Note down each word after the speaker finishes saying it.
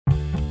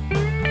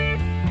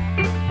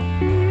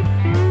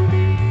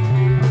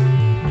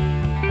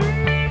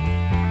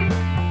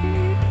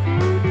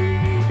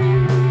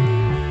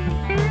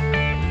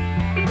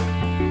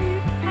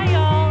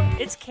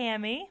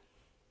Tammy,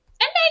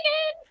 And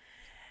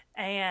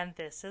Megan! and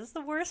this is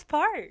the worst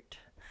part.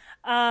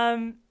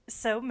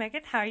 So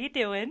Megan, how are you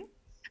doing?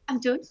 I'm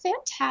doing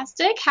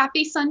fantastic.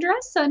 Happy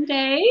Sundress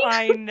Sunday.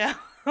 I know.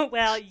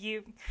 Well,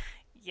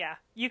 yeah,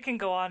 you can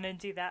go on and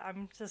do that.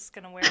 I'm just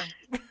gonna wear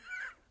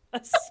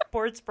a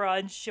sports bra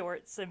and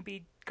shorts and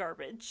be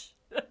garbage.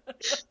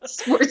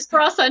 Sports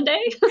Bra Sunday.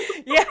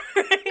 Yeah,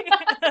 right.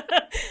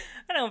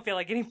 I don't feel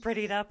like getting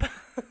prettied up.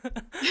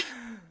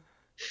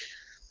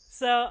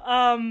 So,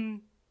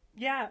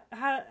 yeah,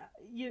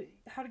 you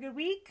had a good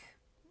week?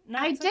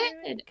 I Not so good.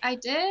 did. I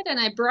did. And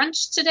I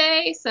brunched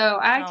today, so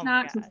I Oh my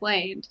cannot gosh.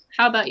 complain.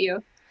 How about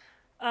you?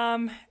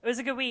 It was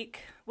a good week.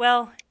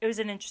 Well, it was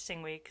an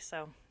interesting week.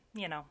 So,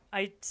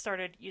 I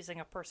started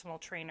using a personal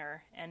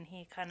trainer and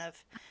he kind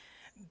of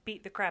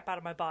beat the crap out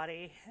of my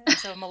body. And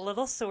so I'm a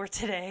little sore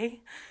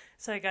today.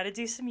 So I got to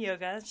do some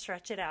yoga and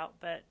stretch it out,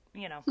 but,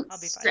 I'll be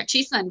fine.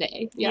 Stretchy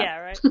Sunday. Yep. Yeah,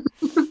 right.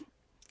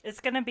 It's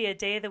going to be a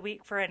day of the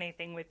week for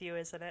anything with you,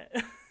 isn't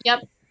it? Yep.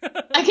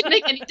 I can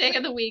make any day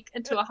of the week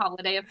into a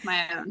holiday of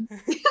my own.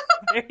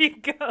 There you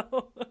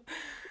go.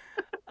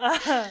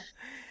 Uh,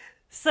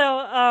 so,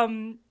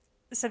 um,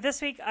 so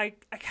this week I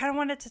kind of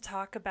wanted to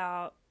talk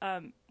about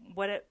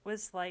what it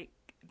was like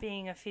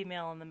being a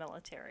female in the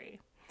military.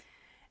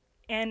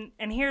 And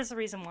here's the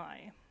reason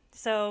why.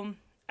 So,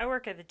 I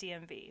work at the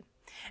DMV.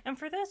 And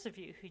for those of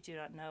you who do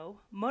not know,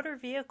 motor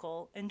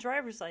vehicle and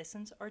driver's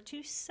license are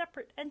two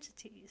separate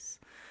entities.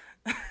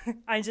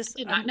 I just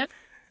Do not know.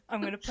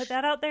 I'm going to put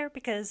that out there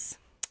because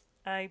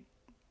I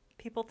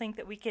people think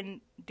that we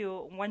can do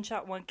a one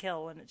shot one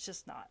kill and it's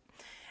just not.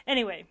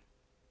 Anyway,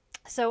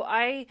 so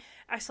I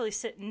actually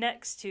sit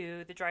next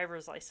to the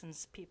driver's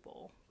license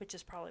people, which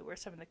is probably where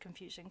some of the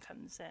confusion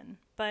comes in.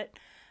 But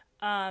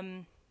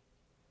um,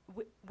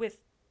 with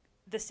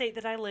the state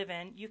that I live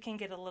in, you can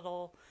get a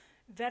little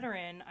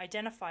veteran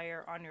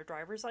identifier on your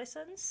driver's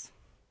license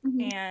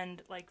Mhm.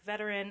 and like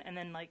veteran and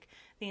then like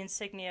the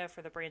insignia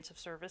for the branch of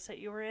service that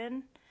you were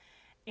in.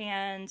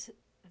 And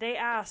they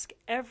ask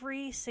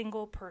every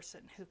single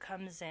person who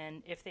comes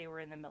in if they were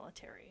in the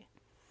military.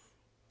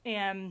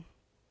 And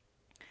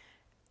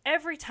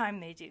every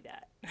time they do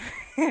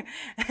that,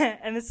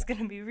 and this is going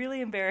to be really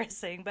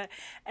embarrassing, but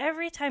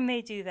every time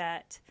they do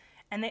that,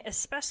 and they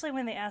especially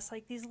when they ask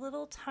like these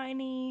little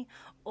tiny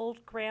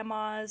old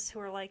grandmas who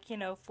are like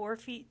 4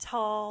 feet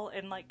tall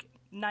and like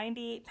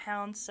 98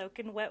 pounds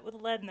soaking wet with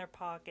lead in their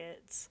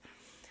pockets,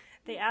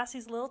 they ask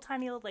these little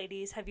tiny old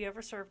ladies, have you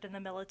ever served in the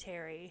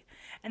military?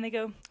 And they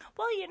go,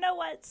 well, you know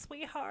what,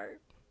 sweetheart?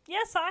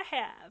 Yes, I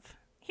have.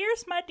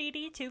 Here's my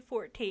DD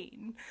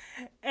 214.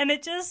 And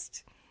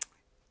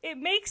it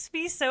makes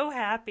me so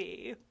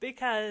happy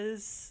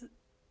because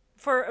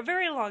for a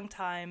very long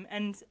time,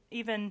 and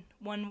even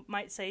one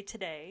might say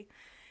today,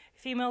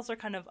 females are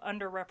kind of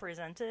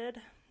underrepresented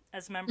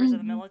as members of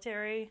the Mhm.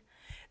 military.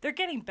 They're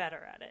getting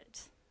better at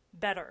it.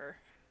 Better.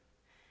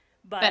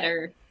 But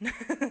Better.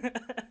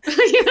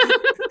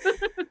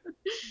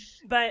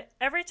 but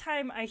every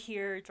time I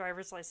hear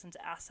driver's license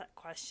ask that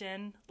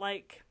question,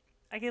 like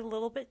I get a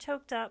little bit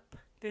choked up.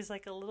 There's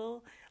like a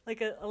little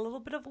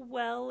bit of a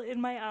well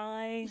in my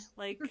eye.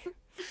 Like,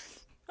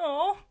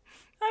 oh,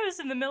 I was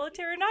in the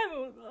military and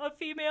I'm a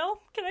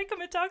female. Can I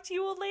come and talk to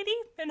you, old lady,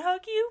 and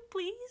hug you,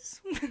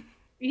 please?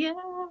 Yeah.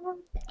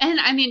 And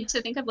I mean,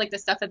 to think of like the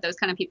stuff that those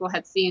kind of people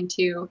had seen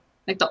too,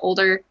 like the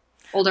older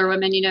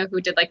women,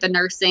 who did like the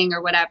nursing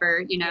or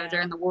whatever, Yeah.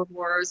 during the World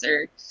Wars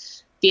or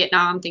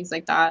Vietnam, things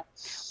like that.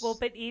 Well,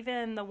 but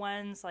even the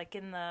ones like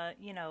in the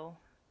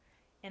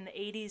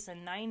 80s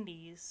and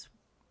 90s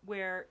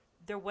where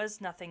there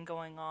was nothing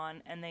going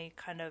on and they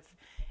kind of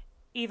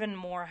even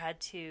more had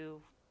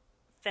to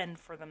fend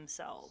for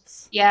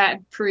themselves. Yeah,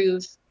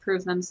 prove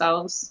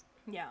themselves.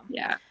 Yeah.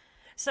 Yeah.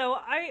 So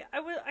I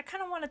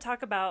kind of want to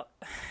talk about.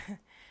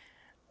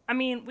 I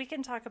mean, we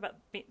can talk about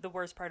the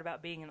worst part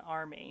about being in the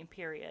army,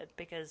 period,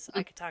 because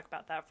I could talk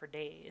about that for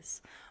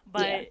days.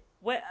 Yeah.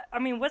 But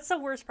what's the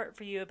worst part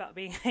for you about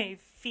being a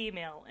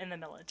female in the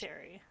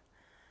military?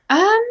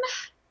 Um,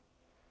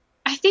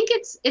 I think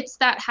it's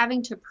that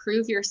having to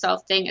prove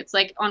yourself thing. It's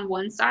like on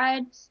one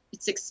side,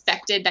 it's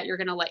expected that you're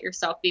going to let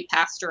yourself be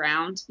passed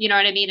around. You know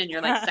what I mean? And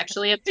you're like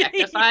sexually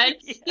objectified.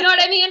 You know Yeah.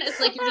 what I mean? It's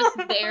like you're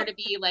just there to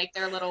be like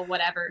their little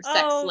whatever sex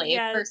Oh slave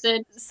yeah,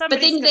 person. But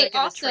somebody's then gonna they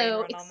get a train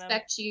also run on them.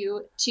 expect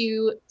you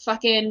to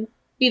fucking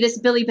be this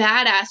Billy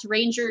Badass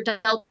Ranger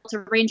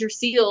Delta Ranger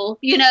SEAL,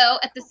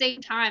 at the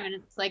same time. And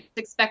it's like it's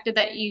expected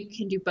that you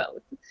can do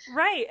both.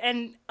 Right,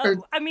 and Or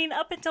I mean,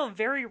 up until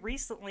very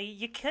recently,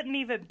 you couldn't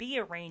even be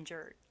a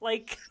ranger.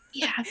 Like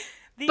yeah,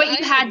 the but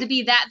you had to irony.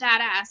 be that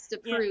badass to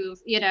Yeah,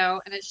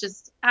 prove, and it's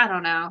just, I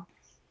don't know.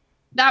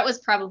 That was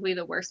probably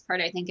the worst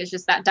part, I think, is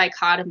just that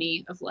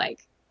dichotomy of like,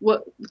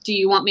 what do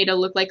you want me to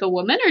look like a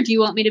woman or do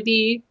you want me to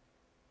be,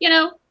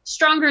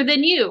 stronger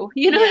than you?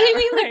 You know what yeah, I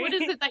mean? Like, what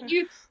is right.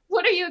 it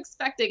what are you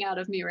expecting out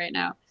of me right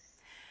now?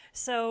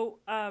 So,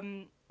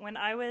 when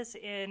I was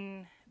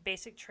in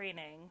basic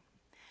training,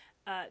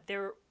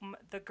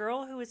 the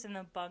girl who was in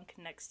the bunk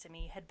next to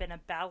me had been a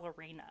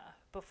ballerina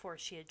before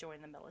she had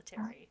joined the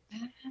military.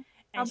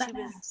 How And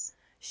badass.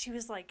 she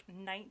was like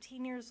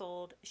 19 years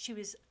old. She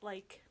was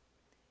like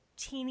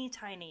teeny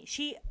tiny.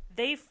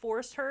 They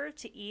forced her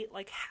to eat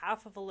like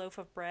half of a loaf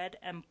of bread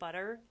and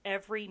butter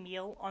every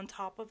meal on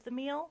top of the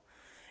meal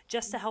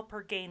just to help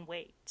her gain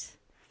weight.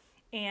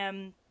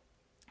 And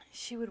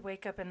she would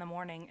wake up in the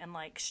morning and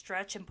like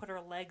stretch and put her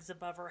legs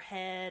above her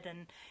head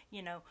and,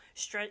 you know,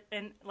 stretch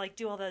and like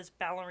do all those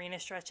ballerina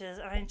stretches.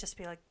 And I'd just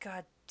be like,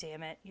 God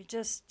damn it. You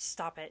just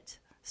stop it.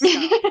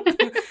 Stop.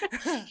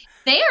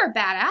 They are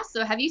badass.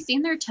 So have you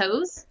seen their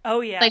toes?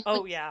 Oh yeah. Like,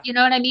 Oh yeah. you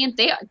know what I mean?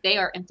 They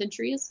are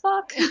infantry as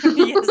fuck.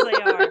 Yes, they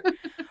are.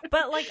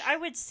 But like I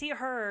would see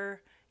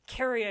her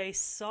carry a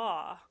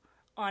saw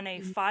on a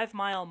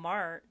 5-mile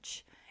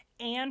march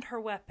and her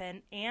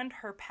weapon and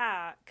her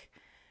pack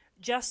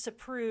just to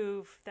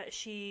prove that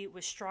she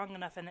was strong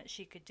enough and that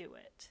she could do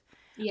it.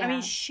 Yeah. I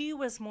mean, she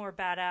was more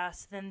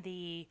badass than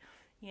the,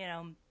 you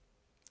know,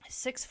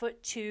 6'2",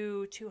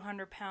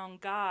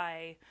 200-pound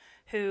guy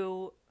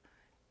who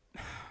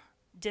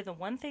did the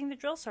one thing the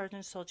drill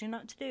sergeants told you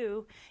not to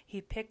do. He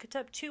picked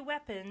up 2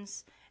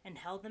 weapons and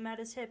held them at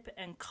his hip,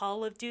 and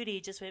Call of Duty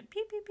just went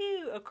pew pew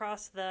pew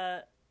across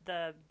the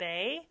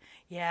bay.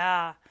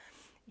 Yeah,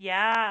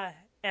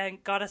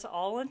 and got us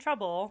all in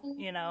trouble.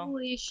 You know,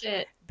 Holy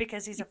shit.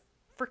 because he's a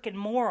freaking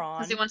moron.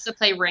 Because he wants to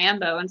play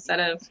Rambo instead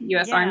of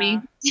U.S. Yeah.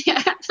 Army.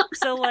 Yeah.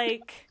 So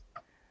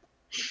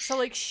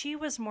she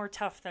was more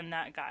tough than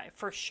that guy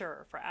for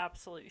sure, for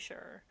absolute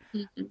sure.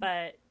 Mm-hmm.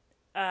 But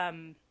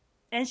and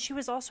she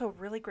was also a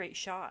really great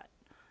shot.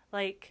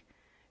 Like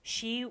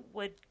she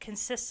would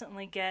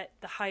consistently get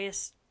the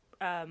highest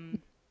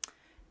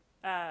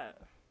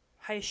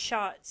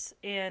shots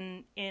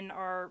in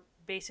our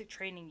basic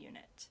training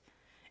unit.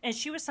 And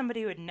she was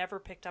somebody who had never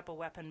picked up a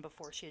weapon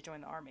before she had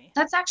joined the Army.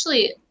 That's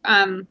actually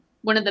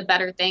one of the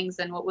better things,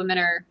 and what women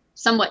are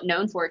somewhat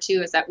known for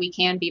too, is that we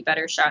can be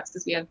better shots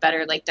because we have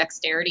better like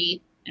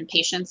dexterity and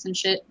patience and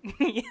shit.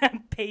 Yeah,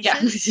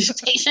 patience. Yeah,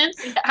 patience.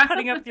 Yeah.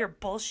 Putting up with your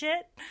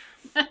bullshit.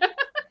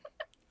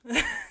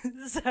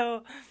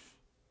 So,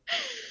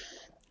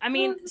 I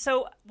mean,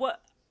 so what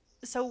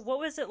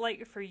was it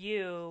like for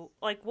you?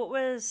 Like,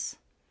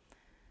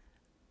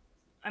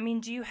 I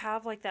mean, do you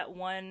have like that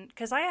one?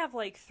 Because I have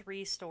like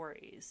 3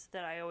 stories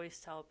that I always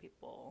tell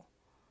people.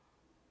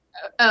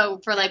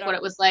 Oh, for like what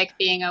it was like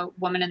being a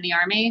woman in the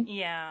Army?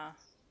 Yeah.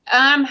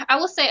 I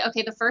will say,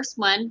 okay, the first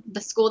one,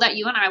 the school that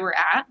you and I were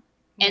at,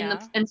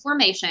 in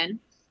formation,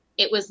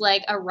 it was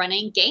like a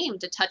running game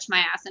to touch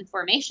my ass in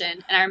formation.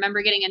 And I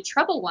remember getting in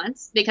trouble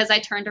once because I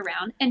turned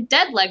around and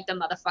dead-legged the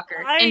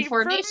motherfucker in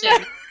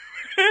formation.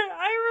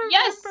 I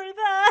remember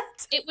that.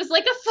 It was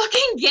like a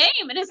fucking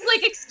game. And it's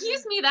like,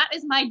 excuse me, that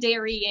is my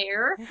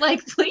derriere.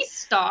 Like, please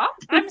stop.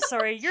 I'm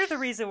sorry. You're the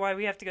reason why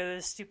we have to go to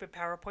this stupid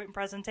PowerPoint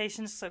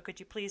presentation. So could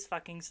you please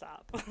fucking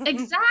stop?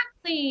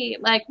 Exactly.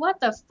 Like, what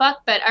the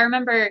fuck? But I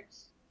remember,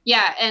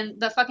 yeah, and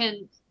the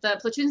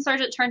platoon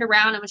sergeant turned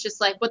around and was just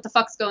like, what the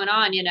fuck's going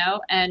on, you know?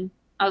 And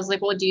I was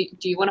like, well, do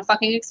you want to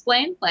fucking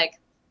explain? Like,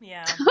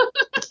 yeah.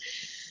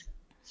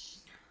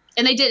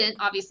 And they didn't,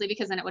 obviously,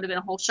 because then it would have been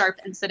a whole sharp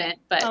incident.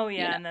 But oh, yeah,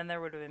 you know. And then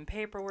there would have been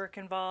paperwork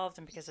involved,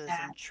 and because it was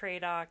in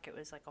TRADOC, it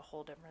was like a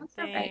whole different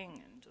thing. Right.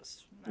 And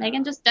just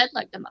Megan just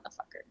dead-legged the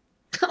motherfucker.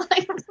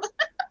 Like,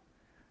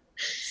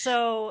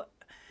 So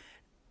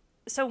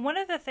one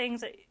of the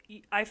things that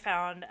I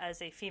found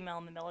as a female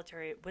in the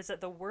military was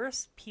that the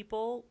worst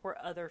people were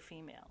other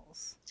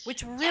females,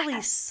 which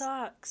really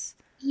sucks.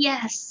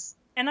 Yes.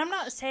 And I'm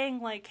not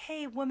saying like,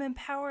 hey, women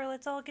power,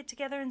 let's all get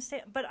together and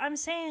stay. But I'm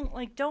saying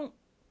like, don't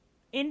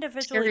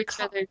individually,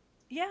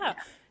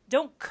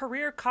 don't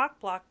career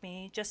cockblock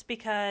me just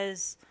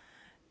because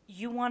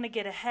you want to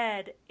get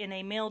ahead in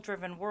a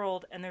male-driven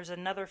world, and there's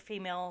another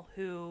female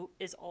who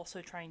is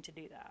also trying to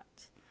do that.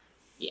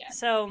 Yeah.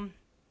 So,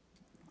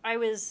 I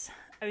was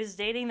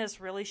dating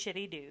this really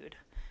shitty dude,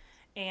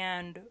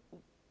 and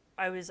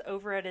I was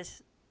over at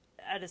his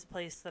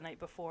place the night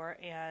before,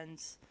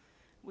 and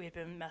we had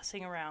been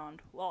messing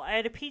around. Well, I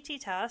had a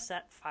PT test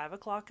at 5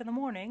 o'clock in the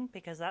morning,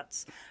 because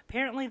that's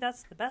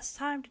the best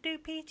time to do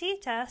PT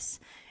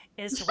tests,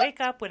 is to wake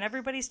up when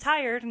everybody's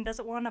tired and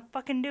doesn't want to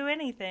fucking do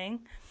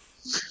anything.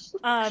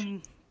 Huh?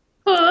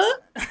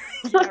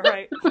 Yeah,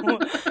 right.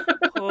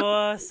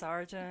 Oh,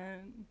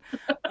 Sergeant.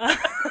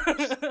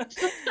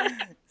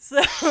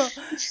 So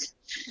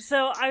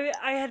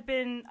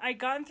I'd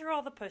gotten through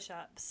all the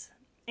push-ups,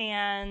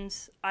 and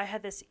I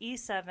had this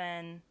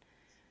E7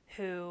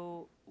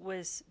 who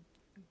was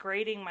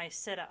grading my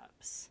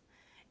sit-ups,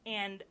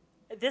 and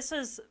this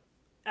was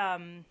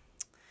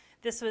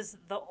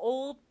the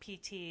old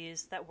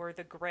PTs that were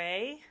the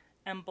gray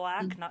and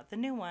black, not the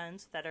new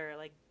ones that are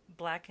like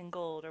black and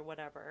gold or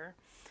whatever.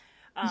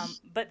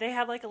 But they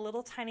had like a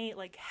little tiny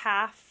like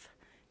half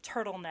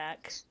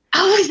turtleneck.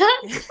 Oh,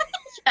 yes.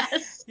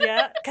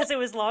 Yeah, because it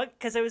was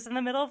in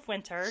the middle of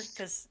winter.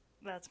 Because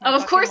that's my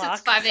of course luck.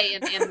 It's 5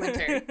 a.m. in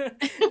winter.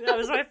 That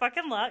was my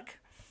fucking luck.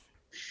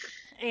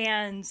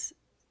 And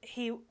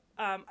he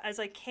as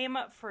I came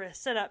up for a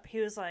sit-up, he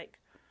was like,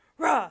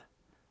 "Rah,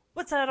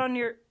 what's that on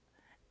your..."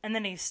 And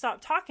then he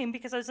stopped talking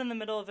because I was in the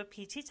middle of a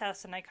PT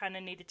test and I kind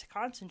of needed to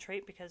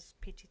concentrate because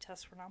PT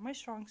tests were not my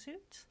strong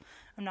suit.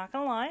 I'm not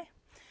going to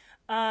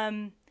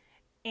lie.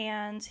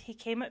 And he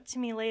came up to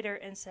me later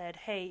and said,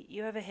 "Hey,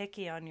 you have a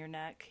hickey on your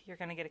neck. You're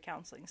going to get a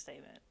counseling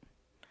statement."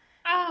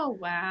 Oh,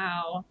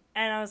 wow.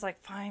 And I was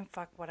like, fine,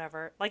 fuck,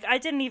 whatever. Like, I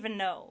didn't even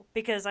know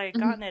because I had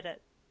gotten it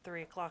at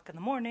 3 o'clock in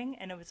the morning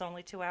and it was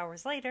only 2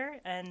 hours later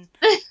and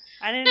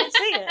I didn't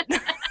see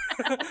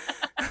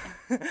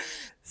it.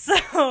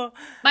 So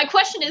my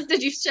question is,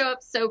 did you show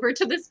up sober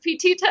to this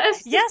PT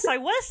test? Yes, I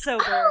was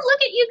sober. Oh,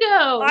 look at you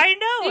go. I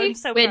know. I'm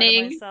so winning.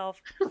 proud of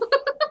myself.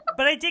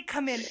 But I did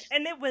come in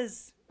and it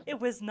was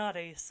not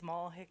a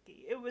small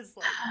hickey. It was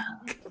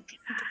like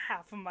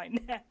half of my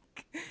neck.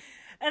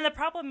 And the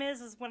problem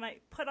is when I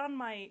put on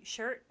my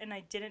shirt and I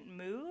didn't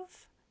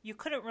move, you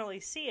couldn't really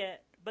see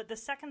it. But the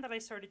second that I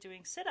started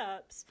doing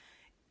sit-ups,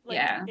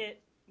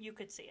 you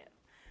could see it.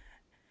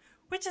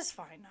 Which is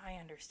fine. I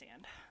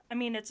understand. I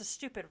mean, it's a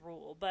stupid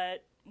rule,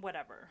 but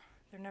whatever.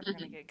 They're never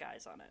going to get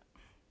guys on it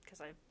because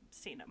I've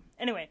seen them.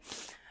 Anyway,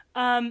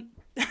 not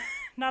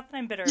that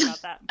I'm bitter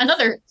about that.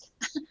 Another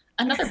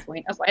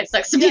point of why it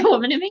sucks to be a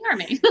woman in the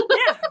Army.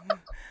 Yeah.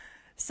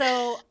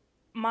 So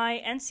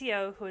my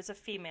NCO, who is a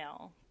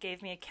female,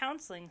 gave me a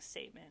counseling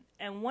statement.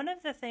 And one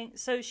of the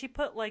things, so she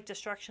put like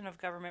destruction of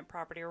government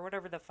property or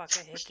whatever the fuck a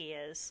hickey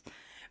is,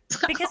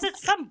 because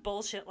it's some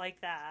bullshit like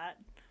that.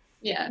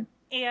 Yeah.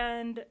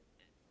 And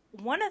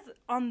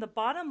on the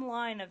bottom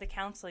line of the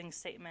counseling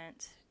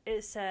statement,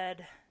 it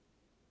said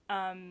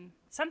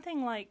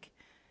something like,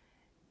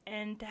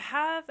 "And to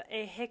have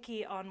a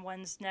hickey on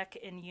one's neck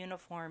in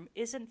uniform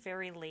isn't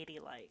very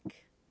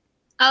ladylike."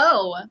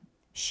 Oh.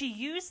 She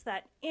used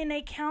that in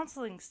a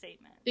counseling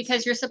statement.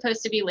 Because you're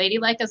supposed to be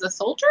ladylike as a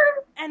soldier?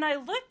 And I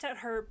looked at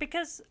her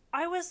because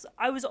I was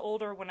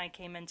older when I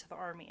came into the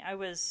Army.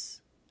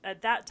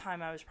 At that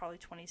time, I was probably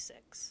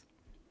 26.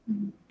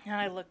 Mm-hmm. And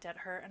I looked at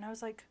her and I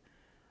was like,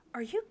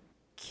 "Are you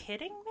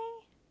kidding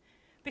me?"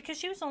 Because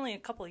she was only a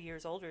couple of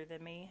years older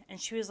than me. And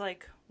she was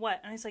like, "What?"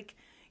 And I was like,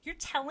 "You're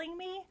telling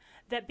me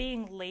that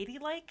being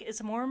ladylike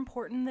is more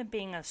important than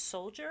being a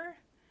soldier?"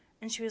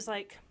 And she was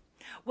like,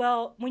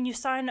 "Well, when you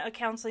sign a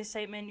counseling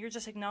statement, you're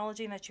just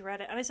acknowledging that you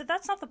read it." And I said,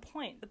 "That's not the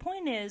point. The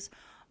point is,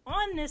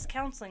 on this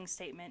counseling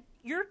statement,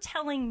 you're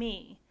telling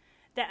me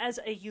that as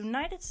a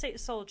United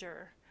States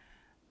soldier,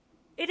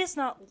 it is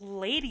not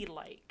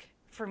ladylike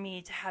for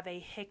me to have a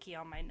hickey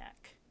on my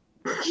neck.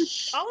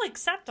 I'll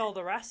accept all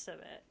the rest of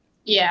it.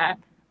 Yeah.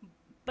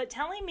 But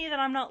telling me that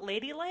I'm not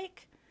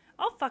ladylike,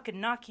 I'll fucking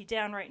knock you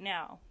down right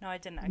now." No, I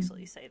didn't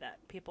actually say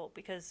that, people,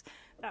 because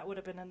that would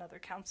have been another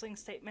counseling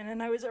statement,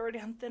 and I was already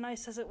on thin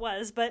ice as it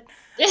was, but...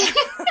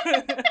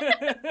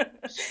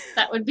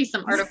 That would be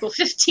some Article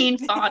 15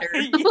 fodder.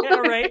 Yeah,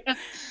 right?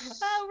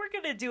 We're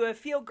going to do a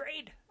field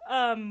grade.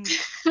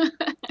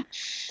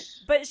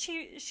 But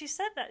she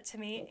said that to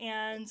me,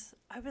 and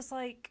I was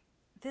like,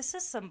 this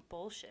is some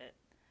bullshit.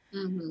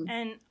 Mm-hmm.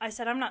 And I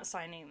said, "I'm not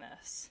signing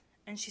this."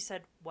 And she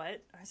said,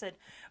 "What?" I said,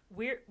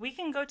 we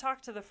can go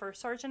talk to the first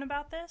sergeant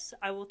about this.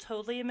 I will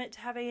totally admit to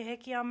having a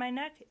hickey on my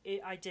neck.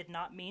 I did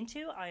not mean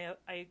to.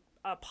 I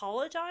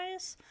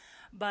apologize.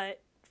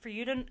 But for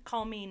you to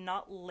call me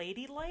not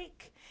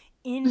ladylike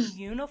in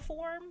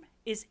uniform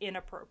is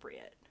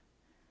inappropriate.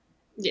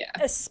 Yeah.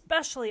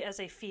 Especially as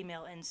a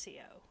female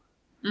NCO.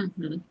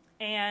 Mm-hmm.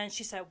 And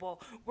she said,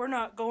 "Well, we're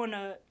not going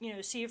to,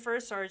 see you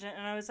first, sergeant."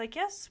 And I was like,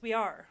 "Yes, we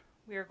are.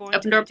 We are going to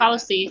open door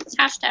policy. It's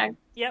hashtag.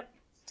 Yep."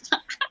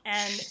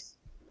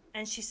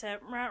 And she said,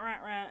 "Rah, rah,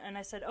 rah." And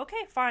I said,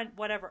 "Okay, fine,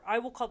 whatever. I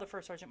will call the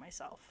first sergeant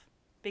myself.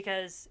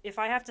 Because if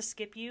I have to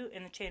skip you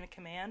in the chain of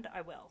command,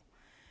 I will."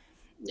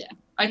 Yeah.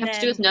 All you have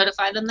to do is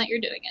notify them that you're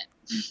doing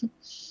it.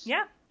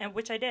 Yeah, and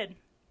which I did.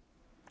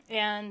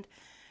 And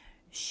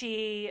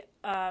she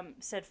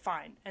said,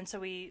 "Fine." And so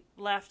we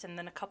left, and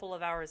then a couple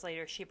of hours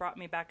later, she brought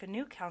me back a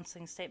new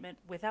counseling statement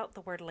without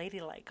the word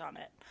ladylike on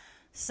it.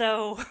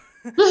 So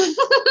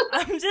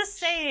I'm just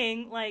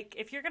saying, like,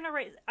 if you're going to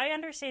write, I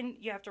understand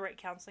you have to write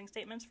counseling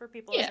statements for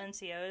people as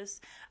NCOs.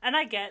 And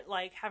I get,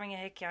 like, having a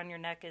hickey on your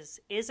neck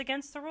is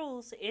against the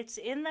rules. It's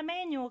in the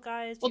manual,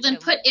 guys. Well, then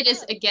put it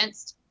is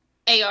against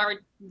AR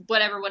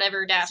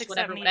whatever dash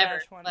whatever.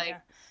 One, like,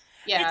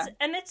 yeah.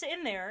 It's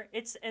in there.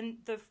 And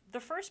the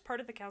first part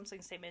of the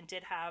counseling statement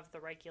did have the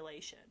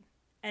regulation.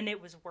 And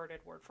it was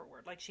worded word for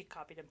word. Like, she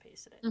copied and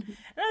pasted it. Mm-hmm.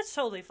 And that's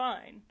totally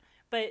fine.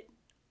 But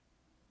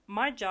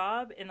my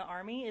job in the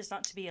Army is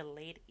not to be a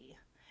lady.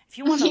 If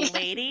you want a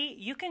lady,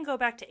 you can go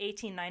back to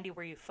 1890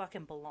 where you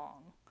fucking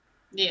belong.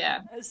 Yeah.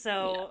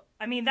 So,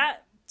 I mean,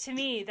 that, to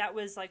me, that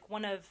was, like,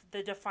 one of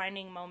the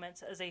defining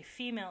moments as a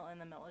female in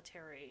the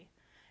military.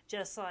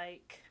 Just,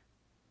 like,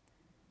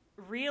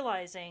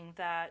 realizing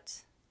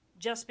that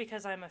just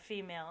because I'm a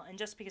female and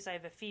just because I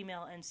have a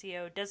female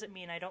NCO doesn't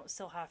mean I don't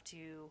still have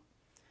to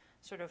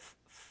sort of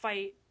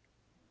fight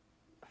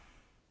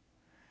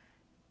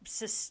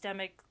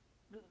systemic,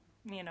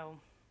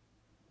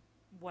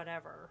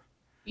 whatever.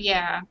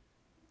 Yeah.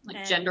 like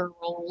And gender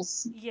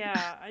roles.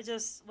 yeah, I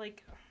just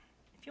like,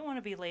 if you want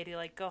to be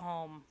ladylike, go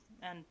home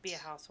and be a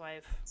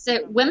housewife.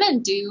 So women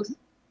do,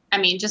 I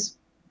mean, just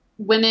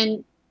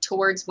women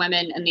towards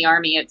women in the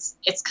army,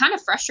 it's kind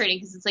of frustrating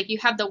because it's like you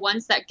have the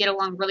ones that get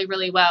along really,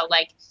 really well,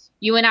 like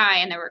you and I,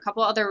 and there were a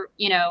couple other,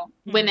 you know,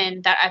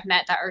 women that I've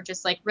met that are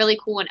just like really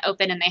cool and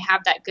open, and they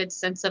have that good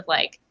sense of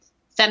like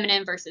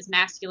feminine versus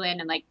masculine,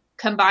 and like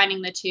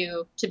combining the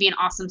two to be an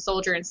awesome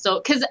soldier. And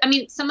still, because I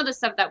mean, some of the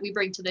stuff that we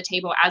bring to the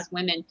table as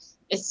women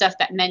is stuff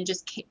that men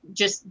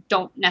just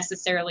don't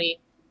necessarily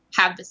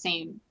have the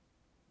same,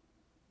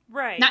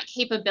 Right. not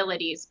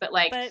capabilities, but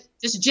like But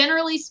just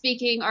generally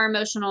speaking, our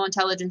emotional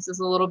intelligence is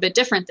a little bit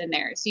different than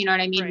theirs. You know what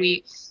I mean? Right.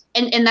 We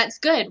and that's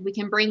good. We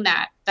can bring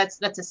that.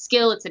 That's a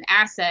skill, it's an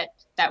asset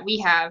that we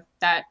have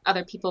that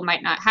other people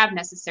might not have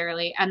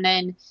necessarily. And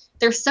then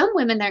there's some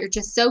women that are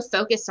just so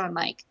focused on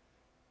like,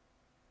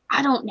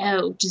 I don't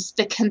know, just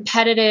the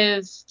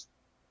competitive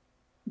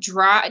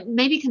drive,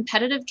 maybe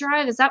competitive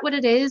drive. Is that what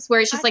it is?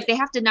 Where it's just like they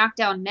have to knock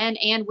down men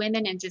and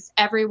women and just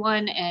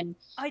everyone. And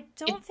I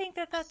don't think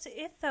that that's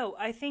it, though.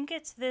 I think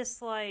it's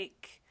this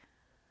like,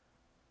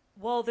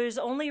 well, there's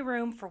only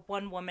room for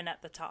one woman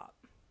at the top,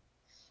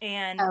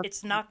 and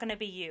it's not going to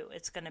be you.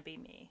 It's going to be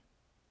me.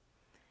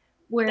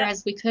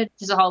 Whereas we could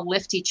just all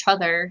lift each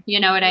other. You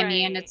know what I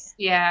mean? It's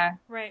yeah.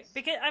 Right.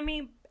 Because I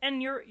mean,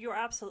 and you're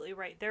absolutely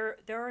right. There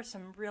are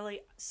some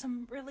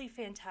really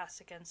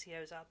fantastic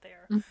NCOs out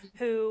there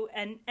who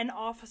and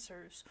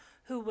officers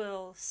who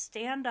will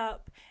stand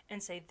up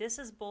and say, this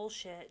is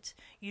bullshit.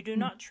 You do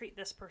not treat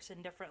this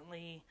person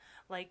differently,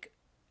 like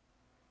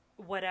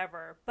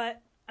whatever.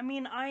 But I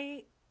mean,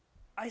 I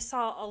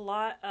saw a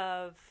lot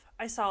of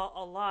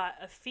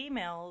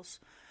females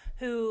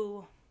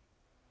who,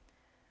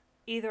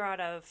 either out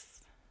of,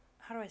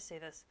 how do I say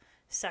this,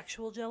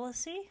 sexual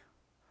jealousy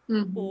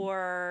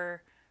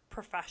or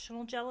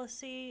professional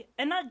jealousy,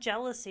 and not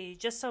jealousy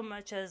just so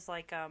much as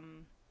like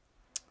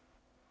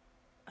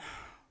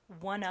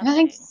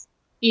one-upping.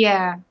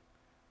 Yeah.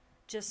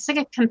 Just it's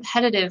like a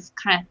competitive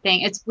kind of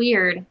thing. It's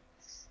weird.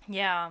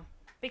 Yeah.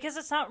 Because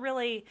it's not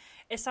really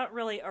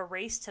a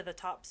race to the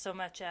top so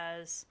much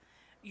as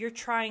you're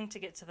trying to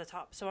get to the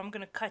top, so I'm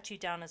going to cut you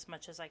down as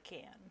much as I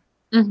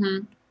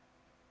can.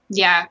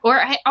 Yeah. Or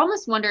I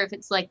almost wonder if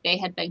it's like they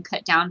had been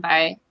cut down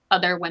by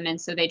other women,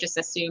 so they just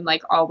assume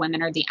like all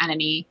women are the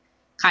enemy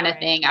kind of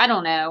thing. I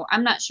don't know.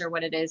 I'm not sure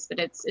what it is, but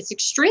it's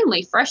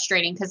extremely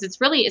frustrating because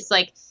it's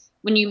like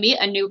when you meet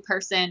a new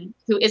person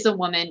who is a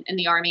woman in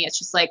the army, it's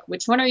just like,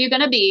 which one are you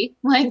going to be?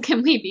 Like,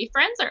 can we be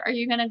friends, or are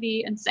you going to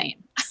be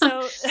insane?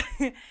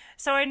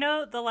 So I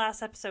know the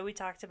last episode we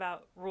talked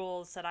about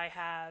rules that I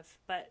have,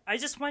 but I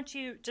just want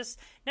you, just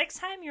next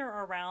time you're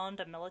around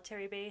a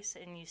military base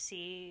and you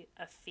see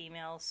a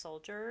female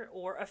soldier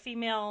or a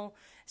female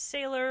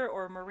sailor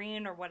or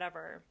Marine or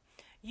whatever,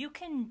 you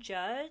can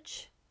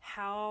judge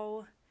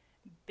how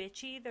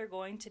bitchy they're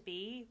going to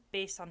be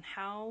based on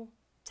how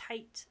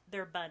tight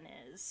their bun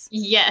is.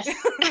 Yes.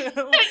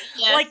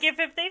 Like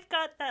if they've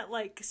got that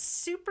like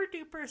super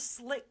duper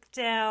slick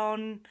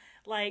down,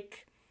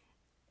 like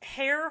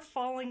hair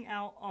falling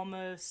out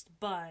almost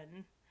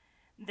bun,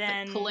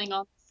 then like pulling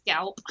off the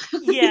scalp.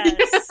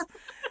 Yes.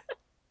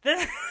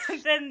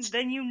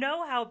 then you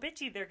know how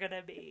bitchy they're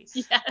gonna be.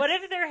 Yes. But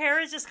if their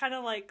hair is just kind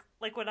of like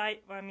what I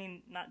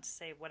mean, not to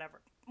say whatever.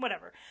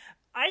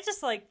 I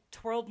just like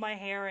twirled my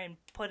hair and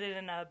put it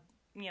in a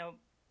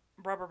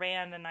rubber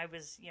band, and I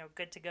was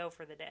good to go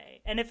for the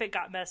day. And if it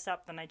got messed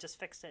up, then I just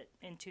fixed it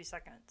in 2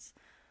 seconds.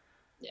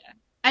 Yeah.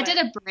 I did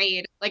a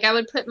braid. Like I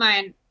would put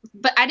mine,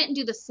 but I didn't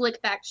do the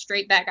slick back,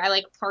 straight back. I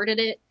like parted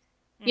it,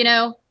 you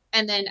know,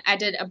 and then I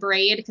did a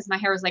braid because my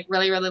hair was like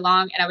really, really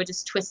long, and I would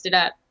just twist it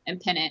up and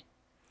pin it.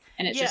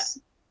 And it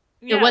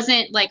it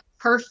wasn't like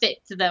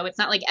perfect though. It's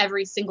not like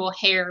every single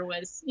hair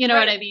was, you know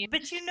what I mean?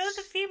 But you know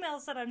the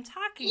females that I'm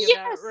talking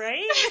about,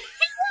 right?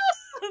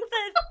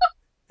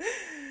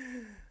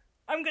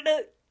 I'm going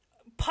to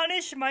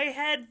punish my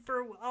head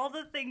for all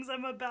the things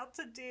I'm about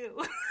to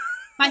do.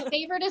 My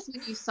favorite is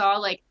when you saw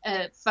like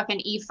a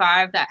fucking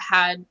E5 that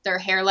had their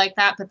hair like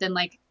that, but then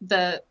like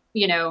the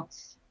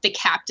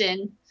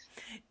captain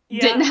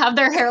didn't have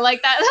their hair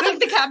like that. Like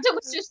the captain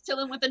was just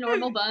chilling with a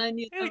normal bun.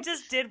 Who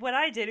just did what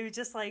I did. Who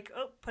just like,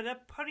 put a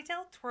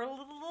ponytail, twirl it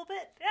a little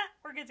bit. Yeah,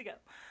 we're good to go.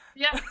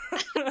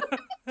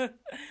 Yeah.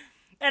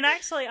 And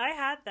actually, I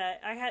had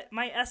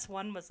my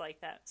S1 was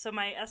like that. So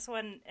my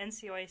S1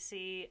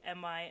 NCOIC and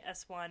my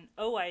S1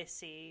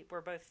 OIC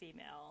were both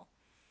female.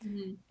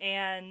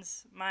 And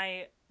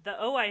the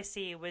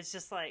OIC was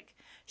just like,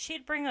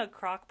 she'd bring a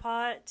crock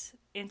pot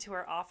into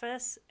her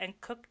office and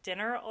cook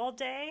dinner all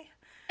day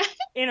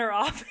in her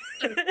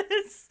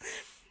office.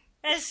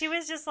 And she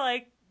was just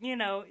like,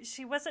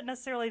 she wasn't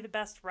necessarily the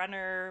best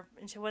runner,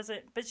 and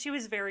but she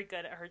was very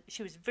good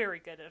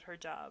at her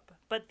job.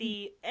 But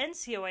the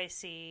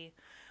NCOIC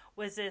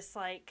was this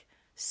like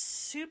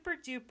super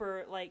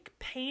duper like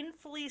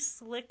painfully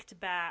slicked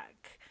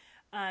back,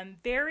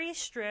 very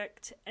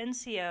strict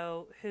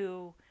NCO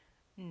who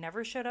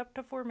never showed up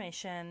to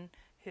formation,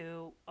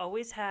 who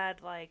always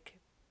had like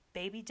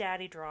baby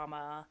daddy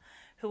drama,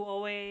 who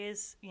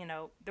always,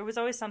 there was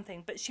always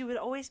something, but she would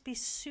always be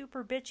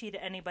super bitchy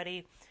to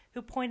anybody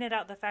who pointed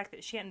out the fact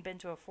that she hadn't been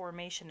to a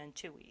formation in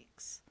 2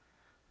 weeks.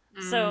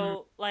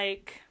 So,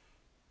 like,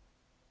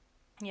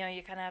 you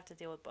kind of have to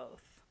deal with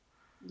both.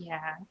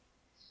 Yeah.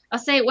 I'll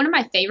say one of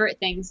my favorite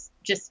things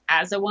just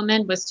as a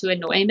woman was to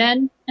annoy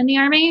men in the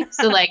Army.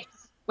 So, like,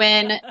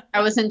 when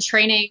I was in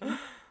training,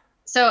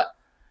 so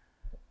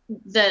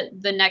the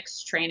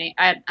next training,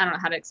 I don't know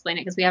how to explain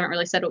it because we haven't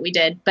really said what we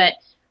did, but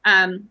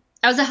I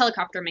was a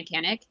helicopter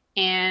mechanic.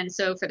 And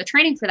so for the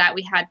training for that,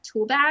 we had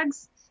tool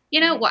bags.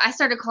 Well, I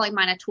started calling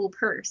mine a tool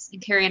purse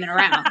and carrying it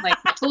around like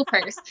my tool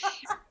purse.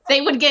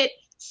 They would get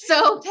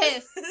so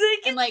pissed. They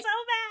get and, like, so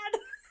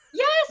mad.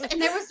 Yes, and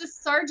there was this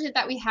sergeant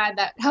that we had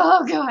that,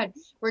 oh God,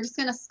 we're just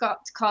going to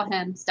call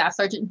him Staff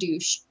Sergeant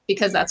Douche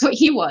because that's what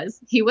he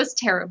was. He was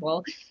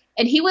terrible.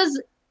 And he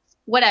was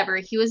whatever.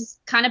 He was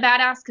kind of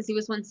badass because he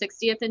was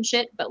 160th and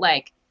shit, but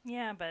like.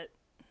 Yeah, but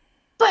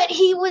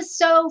he was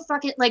so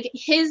fucking, like,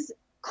 his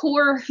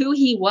core who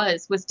he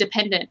was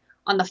dependent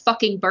on the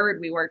fucking bird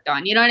we worked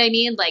on. You know what I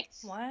mean? Like,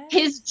 what?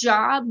 His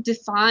job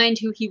defined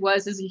who he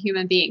was as a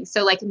human being.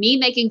 So, like, me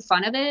making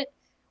fun of it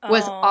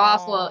was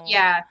awful.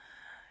 Yeah.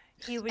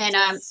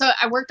 And so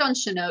I worked on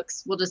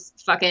Chinooks. We'll just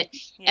fuck it.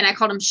 Yeah. And I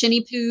called them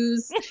Shinny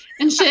Poos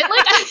and shit.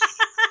 Like,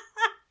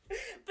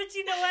 but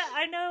you know what?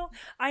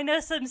 I know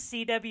some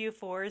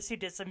CW4s who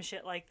did some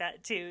shit like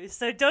that too.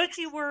 So don't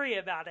you worry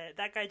about it.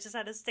 That guy just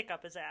had to stick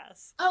up his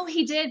ass. Oh,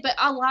 he did, but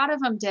a lot of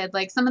them did.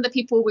 Like, some of the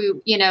people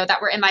that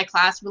were in my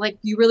class were like,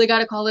 "You really got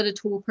to call it a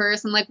tool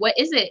purse." I'm like, "What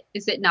is it?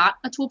 Is it not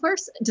a tool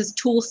purse? Does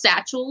tool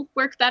satchel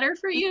work better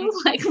for you?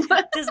 Like,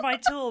 what? Does my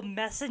tool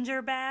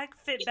messenger bag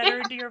fit better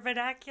into your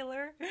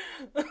vernacular?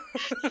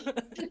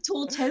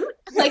 Tool tote?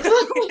 Like."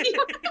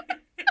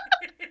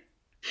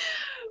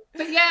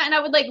 But yeah, and I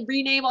would like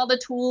rename all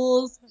the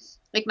tools.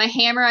 Like my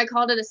hammer, I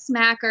called it a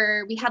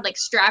smacker. We had like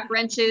strap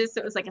wrenches,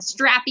 so it was like a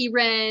strappy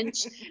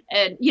wrench,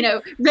 and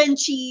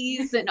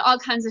wrenchies and all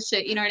kinds of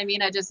shit. You know what I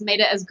mean? I just made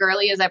it as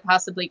girly as I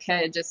possibly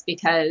could, just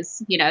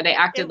because they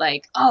acted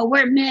like, oh,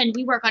 we're men,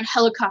 we work on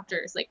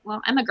helicopters. Like,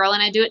 well, I'm a girl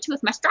and I do it too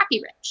with my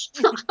strappy wrench.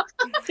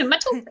 And my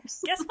tool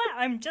purse. Guess what?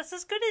 I'm just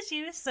as good as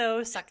you,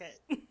 so suck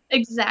it.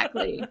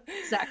 Exactly.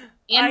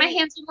 And my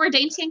hands are more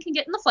dainty and can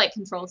get in the flight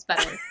controls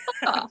better.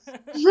 Fuck off.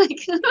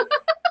 Like.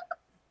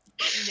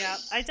 Yeah,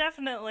 I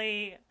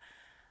definitely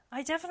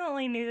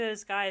knew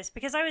those guys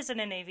because I was in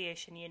an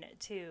aviation unit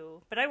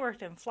too, but I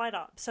worked in flight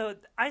ops, so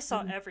I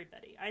saw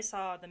everybody. I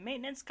saw the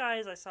maintenance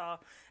guys, I saw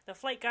the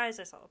flight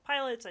guys, I saw the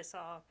pilots, I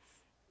saw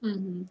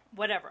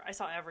whatever. I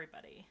saw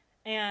everybody.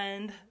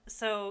 And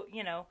so,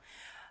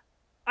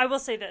 I will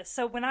say this.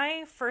 So when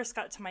I first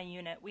got to my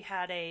unit, we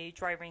had a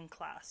driving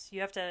class. You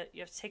have to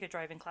take a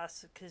driving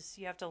class because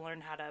you have to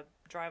learn how to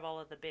drive all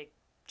of the big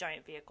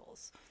giant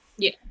vehicles.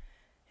 Yeah.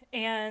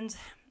 And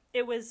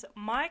it was,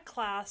 my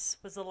class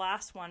was the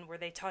last one where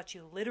they taught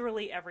you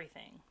literally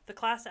everything. The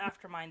class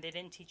after mine, they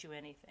didn't teach you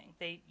anything.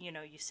 They, you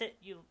sit,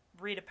 you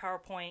read a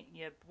PowerPoint,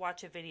 you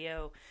watch a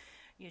video,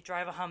 you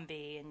drive a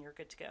Humvee, and you're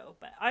good to go.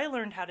 But I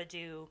learned how to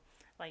do,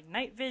 like,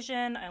 night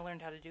vision. I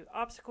learned how to do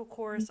obstacle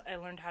course. I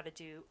learned how to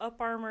do up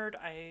armored.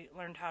 I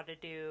learned how to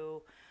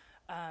do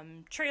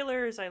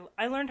trailers.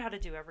 I learned how to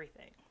do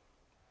everything.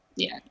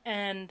 Yeah.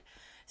 And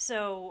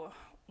so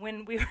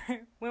when we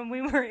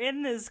were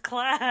in this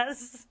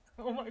class,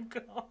 oh my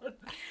God,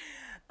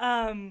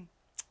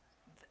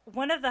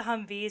 one of the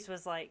Humvees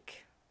was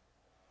like,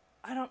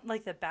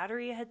 the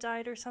battery had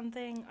died or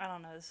something. I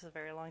don't know. This is a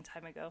very long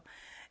time ago.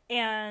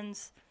 And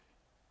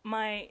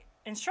my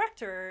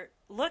instructor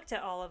looked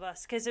at all of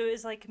us because it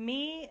was like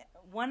me,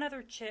 one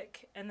other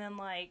chick, and then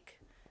like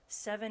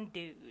 7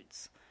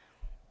 dudes.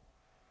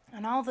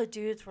 And all the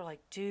dudes were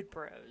like dude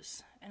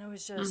bros. And it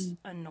was just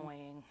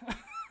annoying.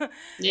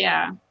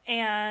 Yeah.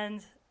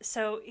 And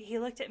so he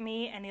looked at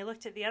me and he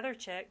looked at the other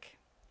chick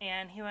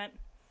and he went,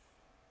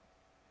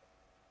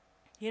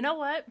 "You know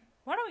what?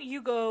 Why don't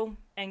you go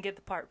and get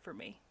the part for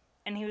me?"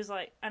 And he was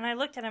like, and I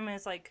looked at him and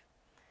was like,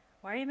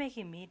 "Why are you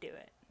making me do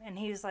it?" And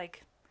he was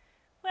like,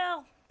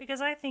 "Well,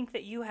 because I think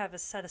that you have a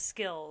set of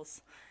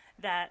skills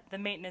that the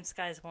maintenance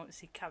guys won't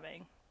see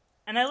coming."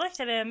 And I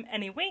looked at him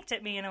and he winked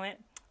at me and I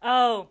went,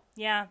 "Oh,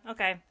 yeah,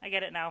 okay, I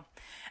get it now."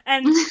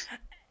 And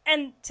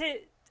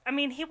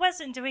he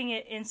wasn't doing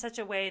it in such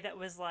a way that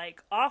was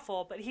like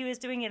awful, but he was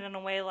doing it in a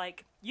way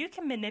like, you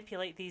can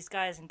manipulate these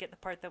guys and get the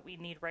part that we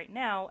need right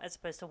now as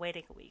opposed to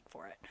waiting a week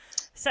for it.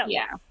 So,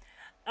 yeah.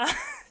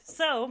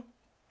 So,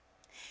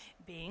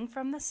 being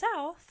from the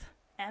South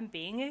and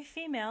being a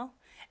female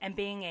and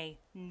being a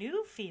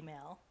new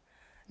female,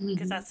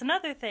 because that's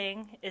another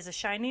thing, is a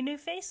shiny new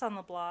face on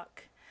the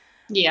block.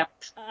 Yep.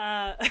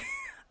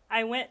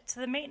 I went to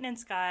the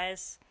maintenance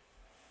guys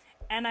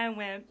and I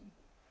went,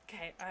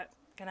 okay, I'm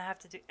gonna have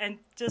to do, and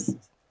just,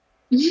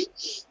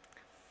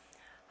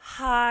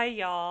 hi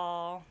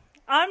y'all,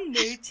 I'm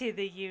new to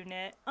the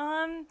unit.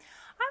 I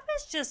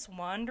was just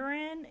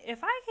wondering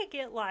if I could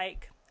get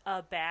like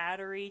a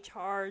battery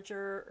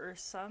charger or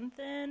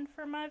something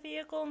for my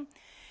vehicle.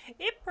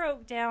 It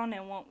broke down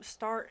and won't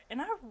start, and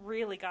I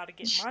really got to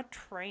get my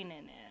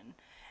training in.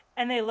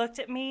 And they looked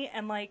at me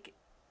and like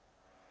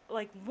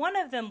one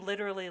of them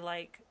literally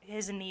like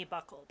his knee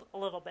buckled a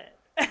little bit.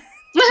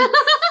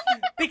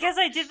 Because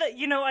I did that,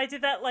 I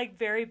did that like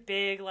very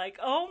big, like,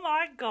 oh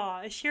my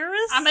gosh,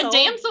 I'm a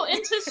damsel in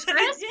distress.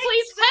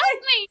 Please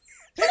help me.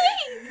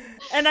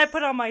 Please. And I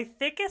put on my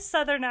thickest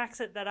Southern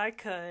accent that I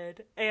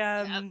could.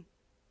 And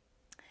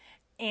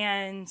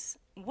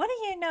what do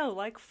you know?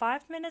 Like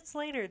 5 minutes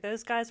later,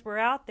 those guys were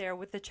out there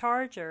with the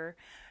charger,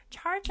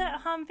 charged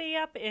that Humvee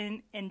up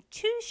in 2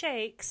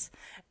 shakes,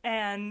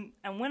 and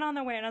went on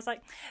their way. And I was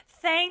like,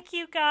 thank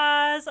you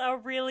guys. I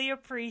really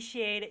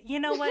appreciate it. You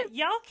know what?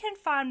 Y'all can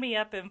find me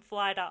up in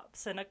Flight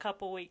Ops in a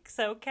couple weeks,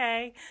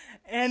 okay?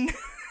 And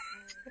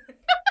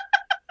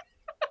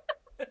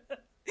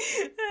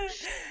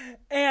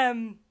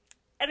and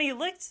he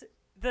looked.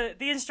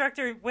 The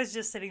instructor was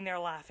just sitting there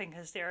laughing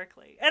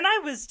hysterically, and I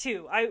was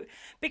too.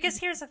 Because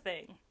here's the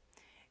thing,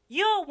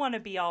 you all want to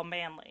be all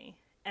manly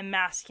and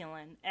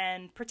masculine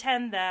and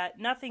pretend that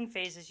nothing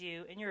phases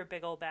you and you're a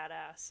big old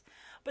badass.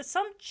 But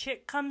some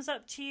chick comes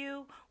up to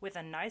you with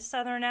a nice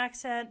Southern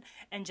accent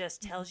and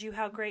just tells you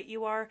how great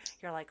you are.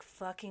 You're like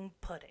fucking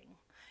pudding.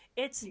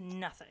 It's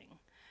nothing.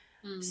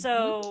 Mm-hmm.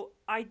 So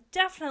I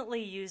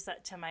definitely use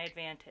that to my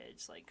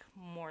advantage, like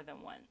more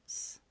than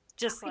once.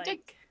 Just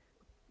like,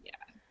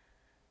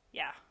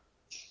 yeah.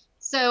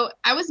 So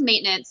I was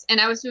maintenance and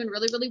I was doing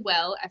really, really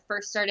well. I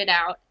first started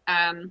out.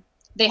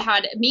 They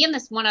had me and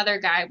this one other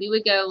guy. We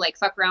would go like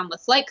fuck around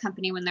with flight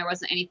company when there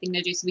wasn't anything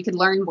to do, so we could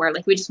learn more.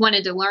 Like we just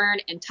wanted to learn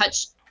and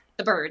touch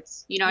the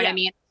birds. You know what I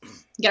mean?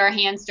 Get our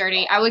hands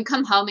dirty. I would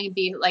come home and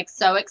be like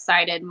so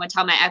excited and would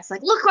tell my ex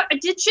like, look what I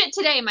did shit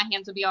today. And my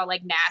hands would be all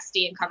like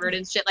nasty and covered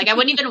in shit. Like I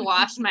wouldn't even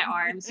wash my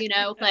arms,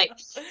 like,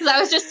 because I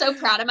was just so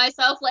proud of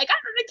myself. Like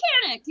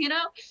I'm a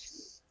mechanic,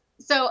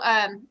 So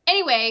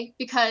anyway,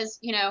 because,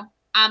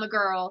 I'm a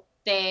girl,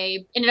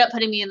 they ended up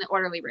putting me in the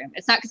orderly room.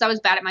 It's not because I was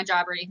bad at my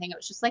job or anything. It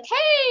was just like,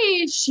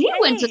 hey, she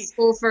went to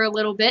school for a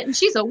little bit and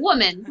she's a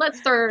woman.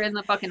 Let's throw her in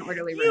the fucking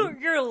orderly room.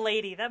 You're a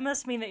lady. That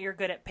must mean that you're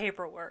good at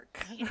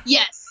paperwork.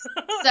 Yes.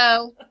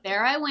 So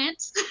there I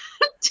went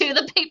to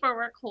the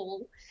paperwork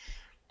hole.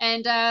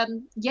 And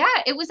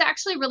it was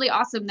actually really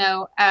awesome,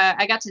 though.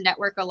 I got to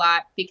network a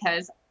lot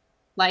because,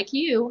 like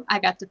you, I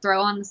got to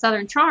throw on the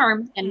Southern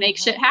charm and make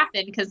shit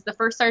happen, because the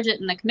first sergeant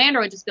and the commander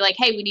would just be like,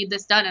 hey, we need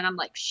this done. And I'm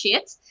like,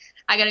 shit,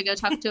 I got to go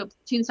talk to a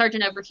platoon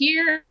sergeant over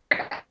here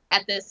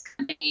at this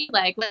company.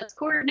 Like, let's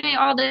coordinate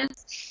all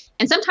this.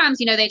 And sometimes,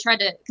 they tried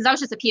to, because I was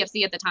just a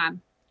PFC at the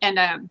time.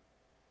 And,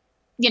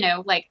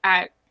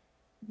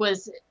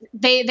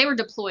 they were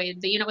deployed.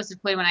 The unit was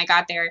deployed when I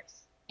got there.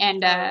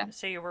 And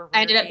so you were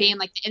I ended up being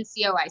like the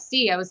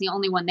NCOIC. I was the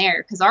only one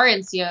there because our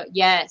NCO,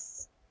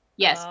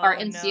 our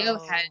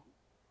NCO had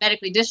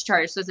medically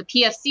discharged. So as a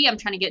PFC, I'm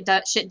trying to get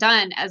shit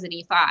done as an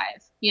E5.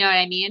 You know what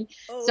I mean?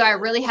 Oh. So I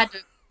really had to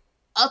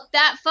up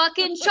that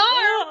fucking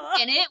charm,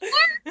 and it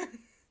worked.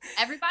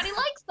 Everybody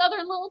likes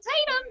Southern Little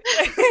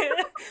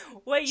Tatum.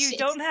 What you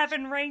don't have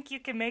in rank, you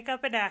can make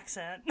up an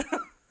accent.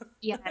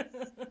 Yes.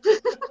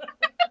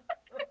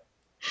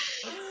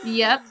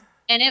 Yep.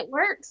 And it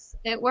works.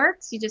 It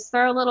works. You just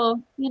throw a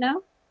little,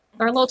 throw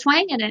a little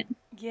twang in it.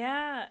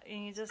 Yeah.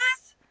 And you just,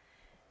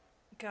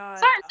 God.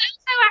 Sorry, so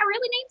I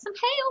really need some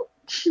help.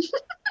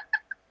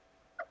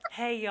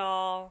 Hey,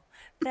 y'all.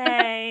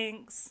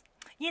 Thanks.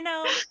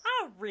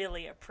 I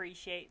really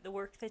appreciate the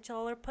work that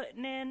y'all are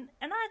putting in.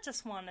 And I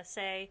just want to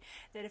say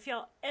that if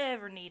y'all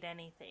ever need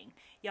anything,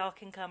 y'all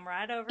can come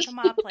right over to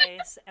my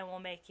place and we'll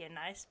make you a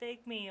nice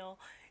big meal.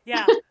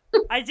 Yeah,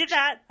 I did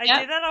that. I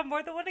did that on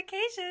more than one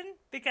occasion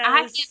because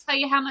I can't tell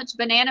you how much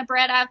banana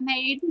bread I've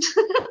made.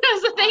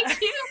 So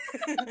thank you.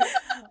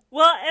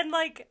 Well, and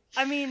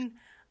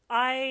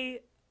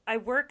I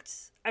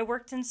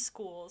worked in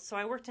schools, so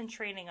I worked in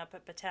training up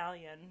at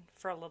battalion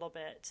for a little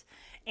bit.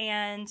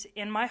 And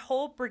in my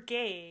whole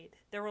brigade,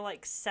 there were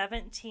like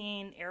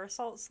 17 air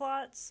assault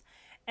slots.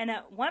 And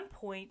at one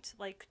point,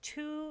 like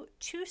two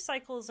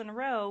cycles in a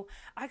row,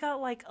 I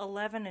got like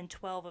 11 and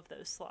 12 of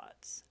those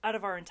slots out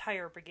of our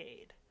entire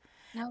brigade.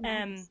 Oh,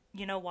 nice.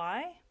 You know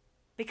why?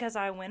 Because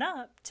I went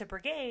up to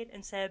brigade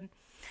and said,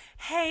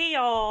 hey,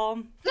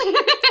 y'all,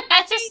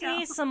 I just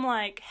need some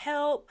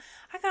help.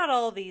 I got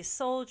all these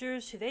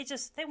soldiers who they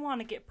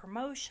want to get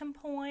promotion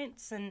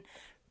points and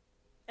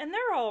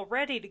they're all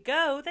ready to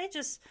go. They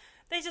just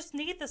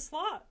need the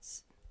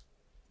slots.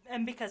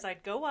 And because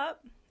I'd go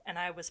up and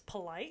I was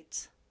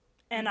polite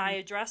and I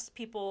addressed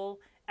people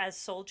as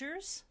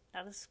soldiers,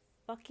 not as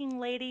fucking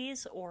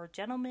ladies or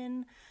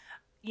gentlemen,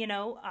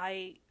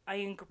 I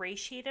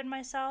ingratiated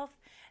myself,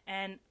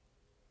 and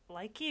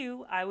like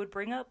you, I would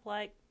bring up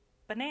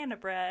banana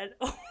bread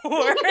or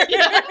or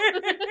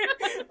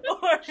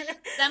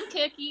some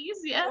cookies,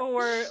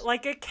 or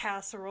a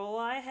casserole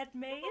I had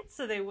made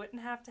so they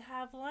wouldn't have to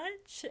have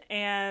lunch.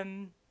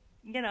 And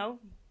a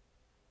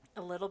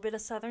little bit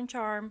of Southern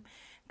charm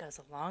goes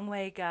a long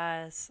way,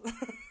 guys.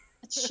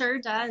 It sure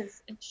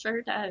does. It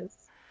sure does.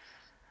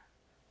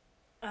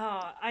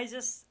 Oh, I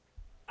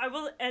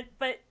will,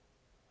 but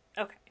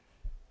okay.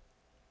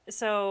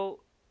 So,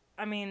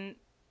 I mean,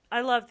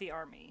 I love the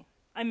army.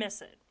 I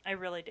miss it. I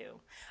really do.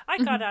 I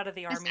got Hmm. out of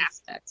the Miss army.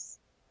 aspects.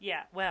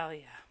 Yeah, well,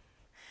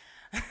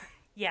 yeah.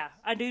 Yeah,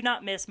 I do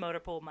not miss Motor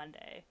Pool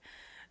Monday.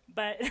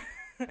 But,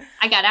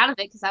 I got out of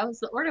it because I was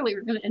the orderly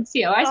room in oh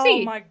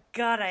NCOIC. my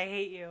god, I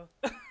hate you.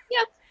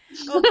 Yep.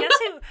 Oh, guess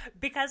who?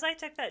 Because I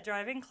took that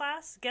driving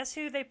class, guess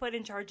who they put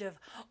in charge of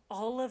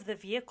all of the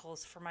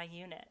vehicles for my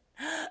unit?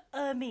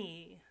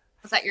 Me.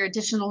 Was that your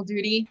additional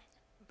duty?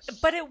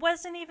 But it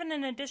wasn't even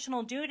an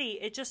additional duty.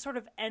 It just sort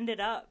of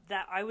ended up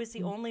that I was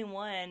the only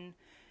one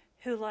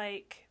who,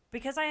 like,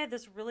 because I had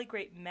this really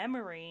great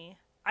memory,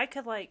 I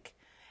could, like,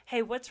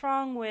 hey, what's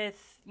wrong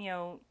with,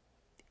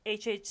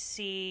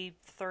 HHC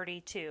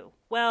 32?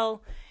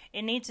 Well,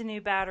 it needs a new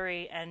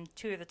battery and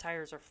two of the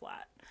tires are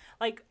flat.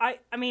 Like,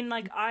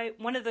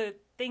 one of the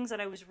things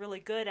that I was really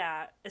good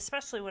at,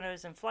 especially when I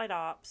was in flight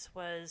ops,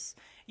 was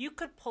you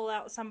could pull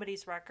out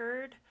somebody's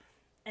record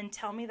and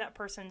tell me that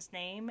person's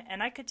name,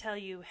 and I could tell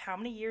you how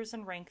many years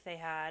in rank they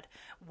had,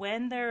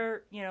 when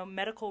their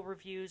medical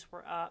reviews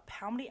were up,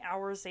 how many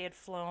hours they had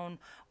flown,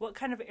 what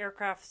kind of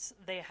aircrafts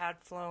they had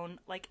flown,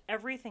 like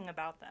everything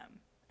about them.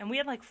 And we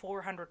had like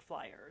 400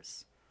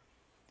 flyers,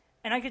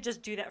 and I could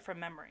just do that from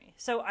memory.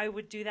 So I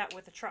would do that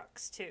with the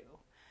trucks too.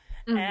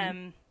 Hmm.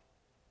 And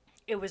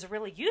it was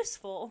really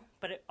useful,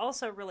 but it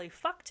also really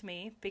fucked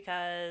me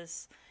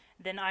because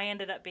then I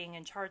ended up being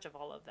in charge of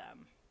all of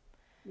them.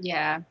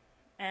 Yeah.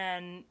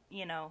 And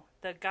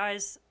the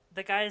guys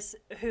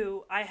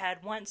who I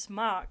had once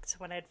mocked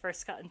when I'd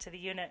first gotten to the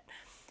unit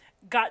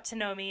got to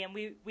know me, and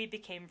we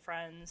became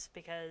friends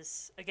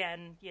because,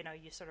 again, you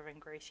sort of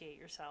ingratiate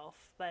yourself.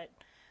 But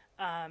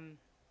I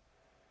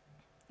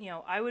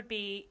would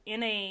be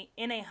in a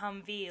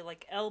Humvee,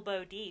 like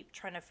elbow deep,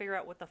 trying to figure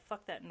out what the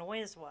fuck that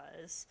noise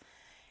was,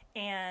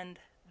 and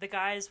the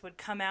guys would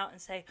come out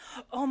and say,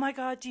 "Oh my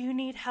god, do you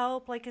need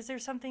help? Like, is there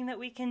something that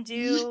we can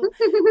do?"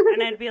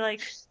 And I'd be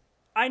like,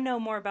 "I know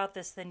more about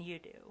this than you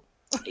do."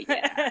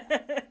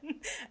 Yeah.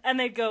 And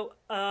they'd go,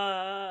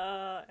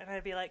 and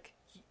I'd be like,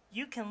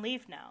 "You can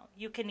leave now.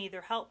 You can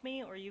either help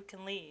me or you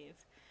can leave.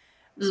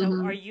 So are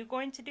Hmm. you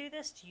going to do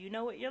this? Do you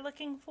know what you're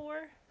looking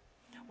for?"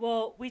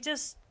 Well, we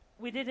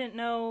didn't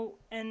know,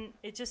 and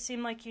it just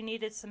seemed like you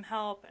needed some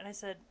help. And I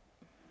said,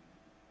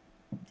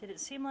 "Did it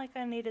seem like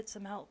I needed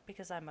some help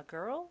because I'm a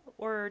girl?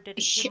 Or did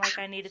it seem Yeah. like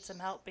I needed some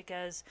help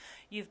because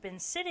you've been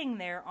sitting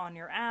there on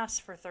your ass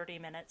for 30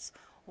 minutes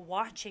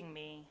watching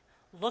me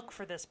look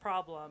for this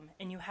problem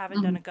and you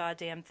haven't done Mhm. a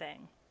goddamn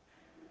thing?"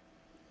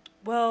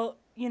 Well,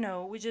 I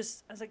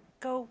was like,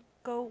 "Go,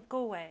 go, go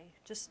away.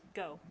 Just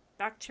go.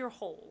 Back to your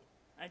hole.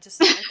 I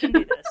can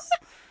do this."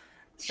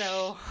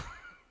 So,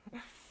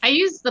 I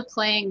use the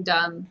playing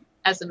dumb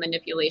as a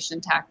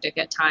manipulation tactic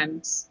at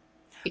times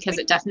because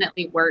be- it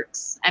definitely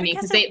works. I mean,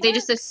 because because it they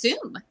just works.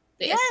 assume.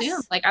 They assume,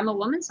 Yes. like, I'm a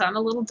woman, so I'm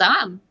a little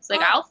dumb. It's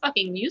like, Uh, I'll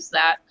fucking use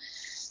that.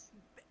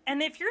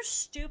 and if you're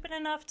stupid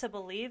enough to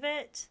believe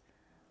it,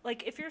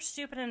 like if you're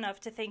stupid enough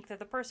to think that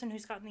the person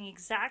who's gotten the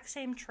exact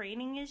same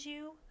training as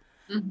you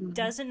Hmm.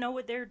 doesn't know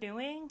what they're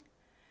doing,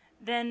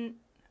 then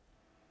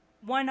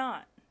why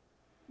not?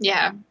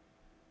 Yeah.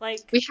 Like,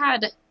 We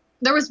had,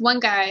 there was one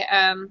guy,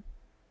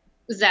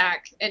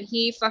 Zach, and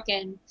he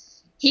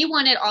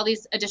wanted all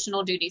these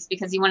additional duties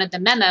because he wanted the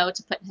memo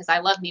to put in his I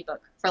Love Me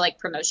book for like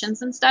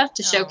promotions and stuff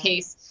to oh,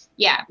 showcase,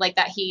 yeah, like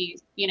that he,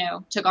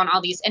 took on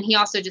all these. And he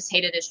also just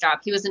hated his job.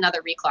 He was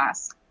another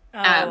reclass. oh,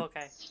 Um,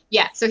 okay.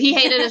 yeah, so he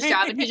hated his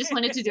job and he just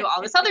wanted to do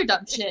all this other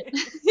dumb shit,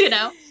 you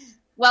know?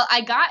 Well,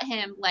 I got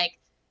him like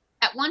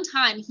at one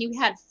time he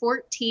had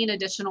 14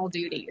 additional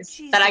duties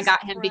that I Jesus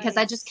got him because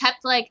I just Christ.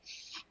 kept like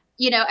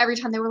every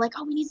time they were like,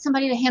 oh, we need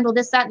somebody to handle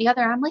this, that, and the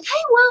other. I'm like,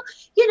 hey,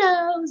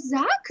 well,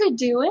 Zach could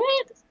do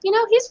it.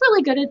 He's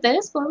really good at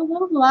this, blah, blah,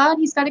 blah, blah. And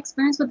he's got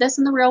experience with this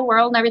in the real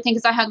world and everything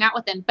because I hung out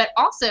with him. But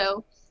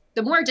also,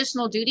 the more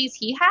additional duties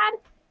he had,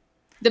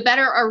 the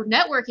better our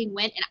networking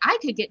went. And I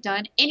could get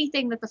done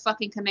anything that the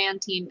fucking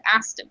command team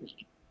asked of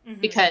me Mm-hmm.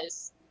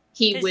 because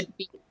he Cause, would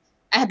be.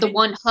 I had the cause,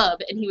 one hub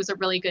and he was a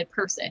really good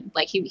person.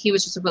 Like he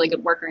was just a really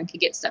good worker and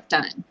could get stuff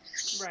done.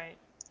 right.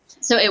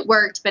 So it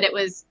worked, but it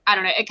was, I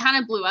don't know, it kind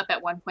of blew up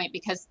at one point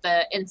because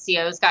the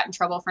NCOs got in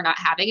trouble for not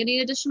having any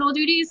additional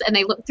duties and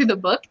they looked through the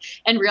book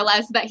and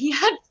realized that he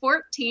had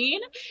 14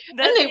 and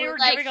That they you were were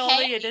like, giving all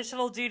hey, the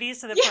additional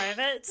duties to the yeah.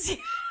 privates. And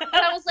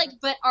I was like,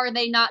 but are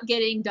they not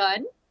getting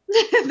done?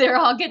 They're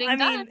all I getting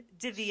done. mean,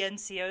 did the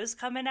NCOs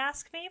come and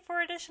ask me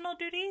for additional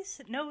duties?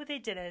 No, they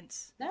didn't.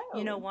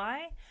 You know No.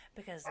 why?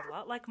 Because a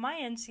lot like my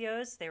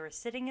NCOs, they were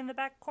sitting in the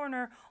back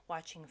corner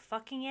watching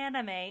fucking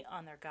anime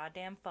on their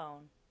goddamn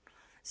phone.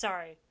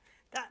 Sorry.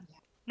 That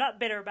not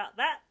bitter about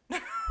that.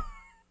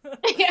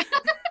 Yeah.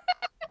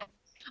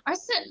 I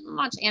sit and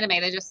watch anime.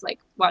 They just like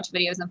watch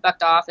videos and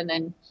fucked off. And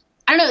then,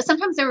 I don't know,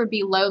 sometimes there would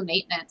be low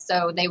maintenance.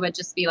 So they would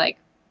just be like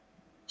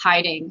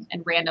hiding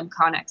in random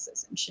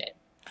connexes and shit,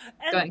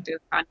 And going through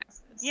the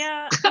connexes.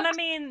 yeah, and I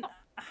mean,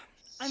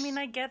 I mean,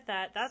 I get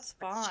that. That's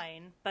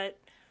fine. But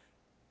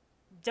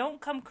don't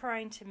come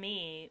crying to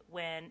me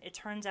when it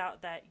turns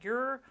out that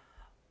your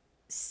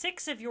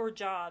 6 of your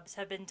jobs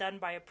have been done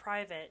by a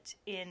private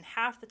in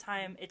half the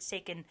time it's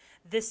taken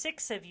the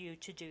 6 of you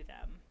to do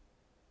them.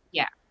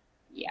 Yeah.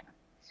 Yeah.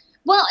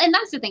 Well, and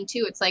that's the thing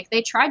too. It's like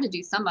they tried to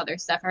do some other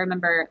stuff. I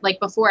remember,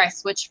 like, before I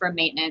switched from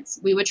maintenance,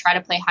 we would try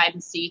to play hide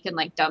and seek and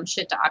like dumb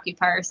shit to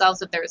occupy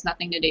ourselves if there was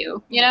nothing to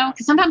do, you know?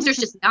 Because sometimes there's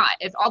just not.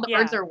 If all the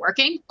birds are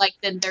working, like,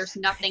 then there's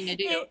nothing to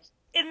do.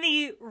 In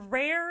the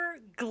rare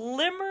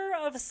glimmer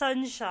of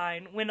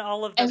sunshine when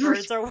all of the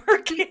birds are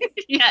working.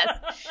 Yes.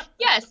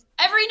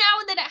 Every now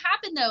and then it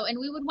happened though, and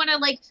we would want to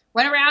like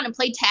run around and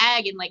play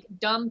tag and like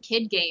dumb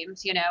kid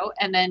games, you know.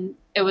 And then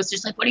it was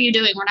just like, "What are you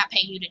doing? We're not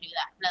paying you to do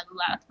that." Blah blah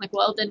blah. Like,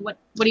 well, then what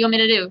do you want me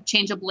to do?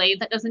 Change a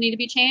blade that doesn't need to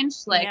be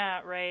changed? Like,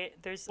 yeah, right.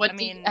 There's, I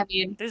mean,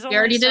 we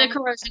already did a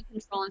corrosion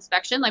control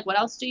inspection. Like, what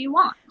else do you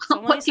want?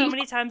 There's only so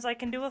many times I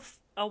can do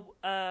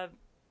a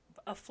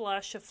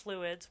flush of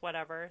fluids,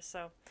 whatever.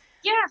 So.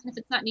 Yeah, if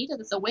it's not needed,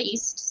 it's a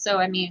waste. So,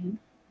 I mean...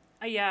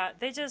 Yeah,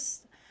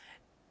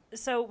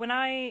 so when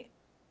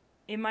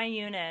in my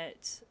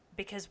unit,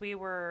 because we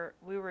were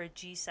a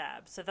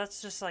GSAB, so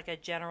that's just like a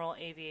general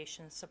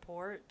aviation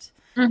support,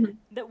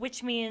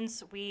 which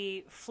means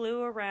we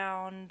flew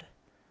around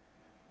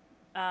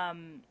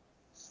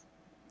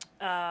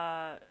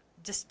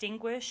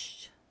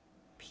distinguished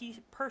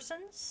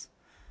persons.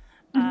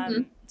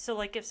 So,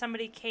 like, if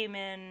somebody came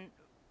in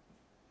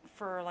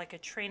for like a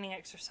training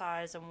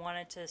exercise and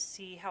wanted to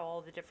see how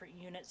all the different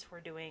units were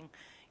doing,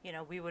 you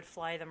know, we would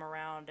fly them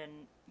around and,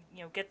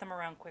 you know, get them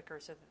around quicker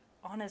so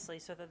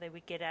that they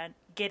would get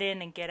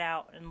in and get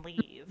out and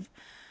leave.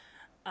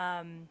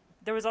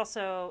 There was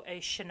also a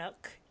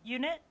Chinook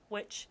unit,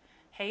 which,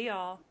 hey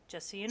y'all,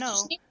 just so you know,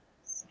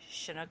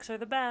 Chinooks are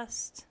the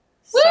best.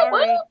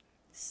 Sorry,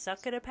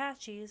 suck it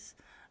Apaches.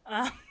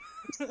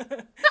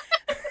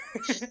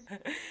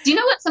 Do you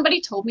know what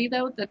somebody told me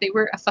though? That they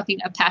were a fucking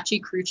Apache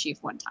crew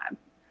chief one time.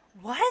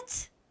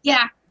 What?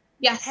 Yeah.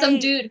 Hey. Some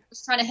dude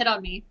was trying to hit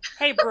on me.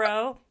 Hey,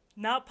 bro,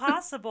 not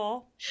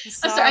possible.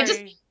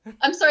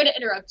 I'm sorry to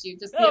interrupt you.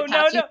 Just no.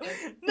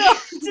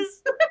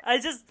 I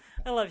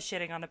love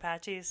shitting on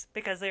Apaches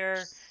because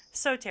they're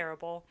so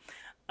terrible.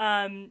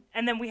 And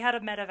then we had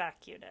a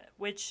medevac unit,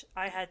 which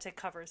I had to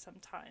cover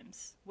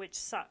sometimes, which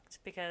sucked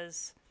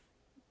because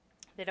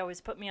they'd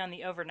always put me on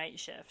the overnight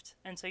shift.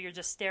 And so you're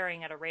just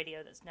staring at a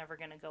radio that's never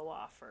going to go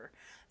off for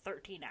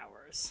 13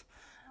 hours.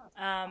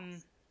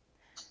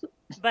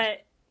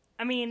 But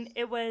I mean,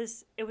 it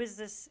was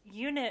this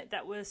unit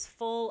that was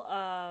full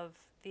of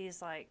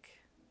these like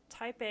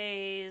type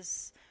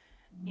A's,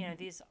 you know,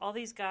 all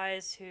these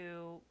guys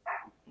who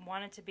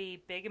wanted to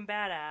be big and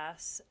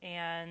badass,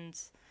 and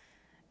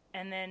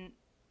then,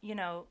 you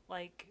know,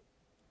 like,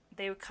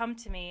 they would come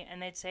to me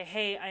and they'd say,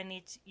 "Hey, I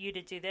need you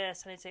to do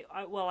this." And I'd say,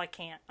 "Well, I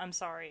can't. I'm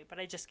sorry, but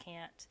I just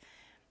can't."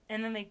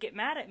 And then they'd get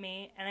mad at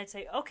me and I'd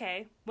say,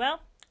 "Okay,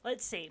 well,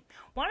 let's see.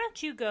 Why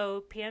don't you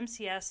go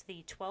PMCS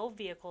the 12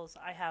 vehicles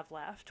I have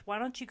left? Why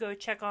don't you go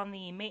check on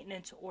the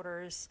maintenance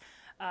orders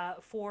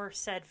for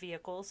said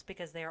vehicles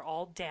because they are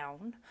all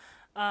down?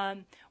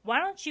 Why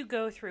don't you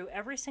go through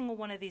every single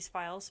one of these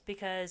files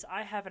because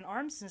I have an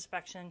arms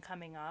inspection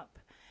coming up,"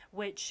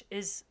 which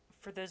is,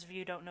 for those of you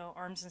who don't know,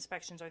 arms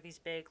inspections are these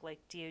big, like,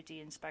 DOD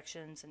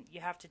inspections, and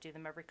you have to do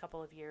them every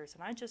couple of years.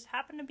 And I just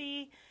happen to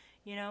be,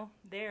 you know,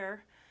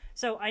 there.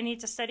 So I need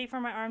to study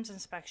for my arms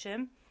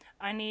inspection.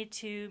 I need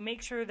to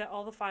make sure that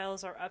all the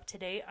files are up to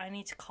date. I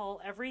need to call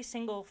every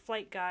single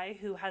flight guy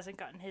who hasn't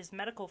gotten his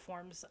medical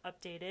forms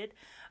updated.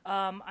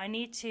 I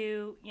need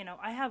to, you know,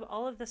 I have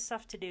all of this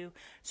stuff to do.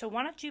 So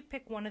why don't you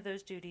pick one of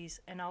those duties,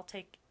 and I'll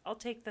take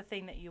the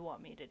thing that you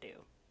want me to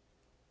do.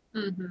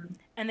 Mm-hmm.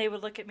 And they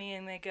would look at me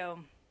and they go,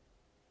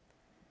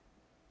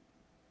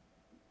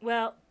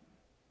 "Well,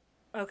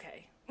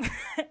 okay."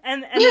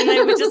 and then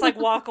they would just like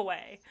walk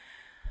away.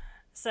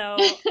 So,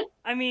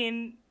 I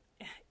mean,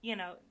 you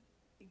know,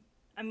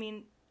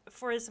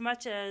 for as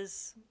much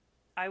as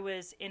I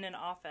was in an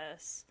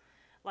office,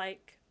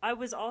 like, I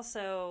was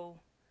also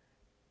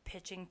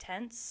pitching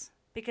tents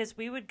because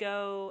we would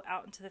go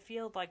out into the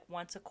field like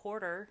once a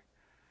quarter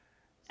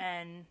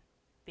and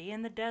be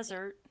in the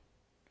desert,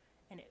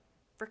 and it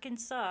frickin'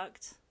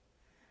 sucked.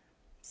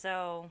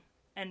 So,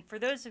 and for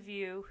those of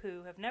you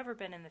who have never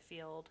been in the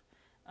field,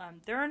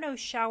 there are no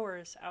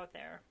showers out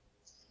there.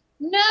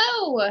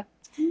 No,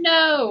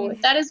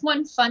 that is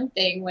one fun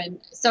thing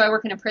so I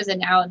work in a prison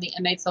now, and the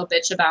inmates will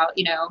bitch about,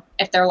 you know,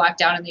 if they're locked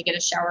down and they get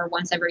a shower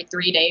once every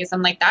 3 days.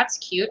 I'm like, that's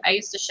cute. I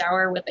used to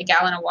shower with a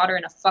gallon of water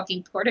and a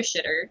fucking porta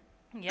shitter.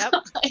 Yep.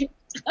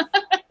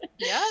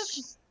 Yep.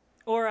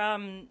 Or,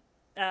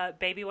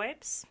 baby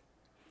wipes.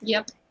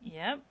 Yep.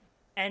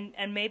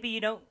 And maybe you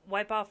don't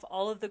wipe off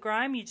all of the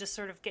grime, you just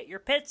sort of get your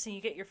pits and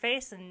you get your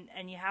face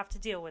and you have to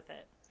deal with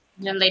it.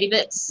 Yeah, lady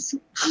bits.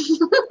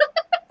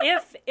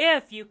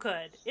 If you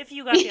got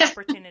the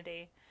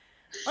opportunity.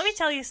 Let me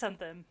tell you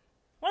something.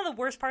 One of the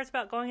worst parts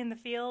about going in the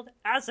field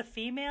as a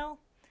female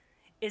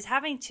is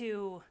having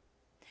to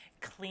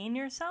clean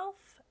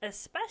yourself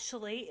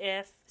especially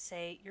if,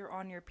 say, you're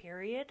on your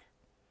period.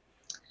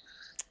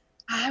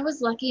 I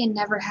was lucky and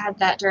never had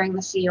that during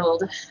the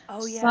field.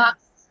 Oh, yeah, Fuck.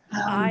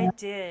 Oh I no.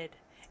 did.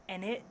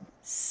 And it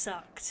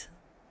sucked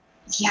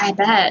Yeah, I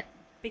bet.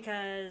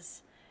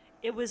 because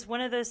it was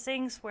one of those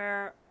things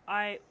where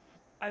I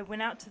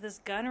went out to this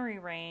gunnery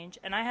range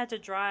and I had to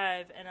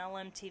drive an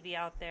LMTV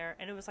out there,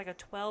 and it was like a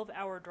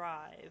 12-hour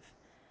drive.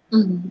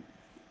 Hmm.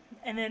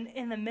 And then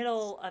in the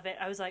middle of it,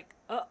 I was like,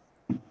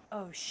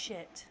 oh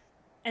shit.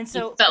 And You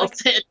so, like,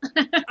 felt it.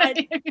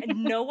 I had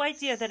no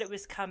idea that it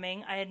was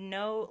coming. I had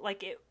no,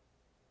 like,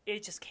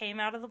 it just came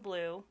out of the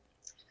blue.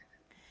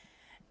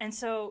 And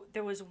so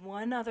there was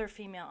one other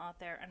female out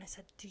there, and I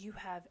said, do you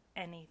have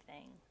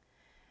anything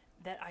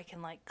that I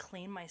can, like,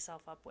 clean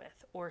myself up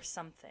with or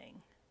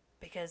something?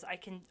 Because I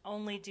can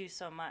only do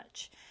so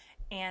much.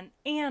 And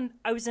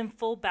I was in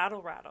full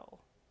battle rattle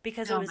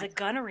because it Oh was my a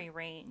gunnery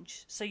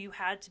range. So you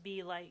had to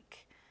be,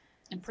 like,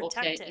 In full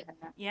protected. kit,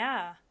 yeah.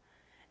 Yeah.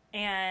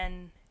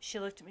 And she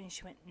looked at me and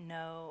she went,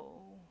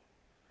 no.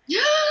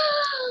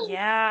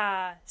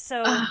 Yeah.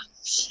 So, Oh,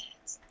 shit.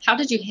 How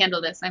did you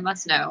handle this? I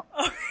must know.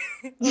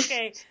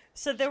 okay.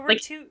 So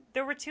Like,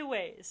 there were two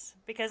ways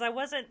because I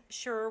wasn't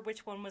sure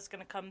which one was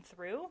going to come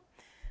through.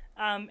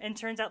 And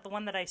turns out the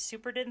one that I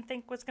super didn't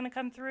think was going to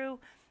come through,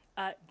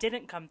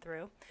 didn't come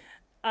through.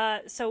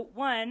 So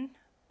one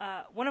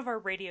of our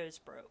radios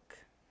broke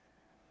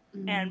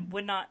and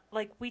would not,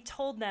 like, we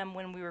told them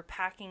when we were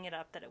packing it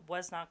up that it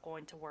was not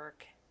going to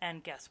work.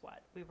 And guess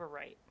what? We were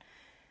right.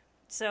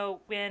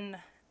 So when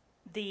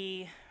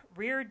the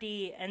rear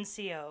D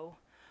NCO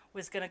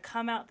was going to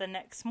come out the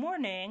next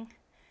morning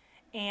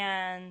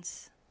and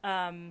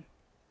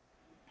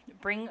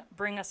bring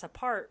us a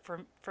part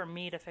for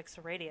me to fix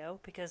the radio,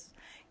 because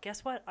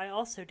guess what? I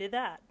also did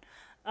that.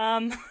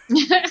 Not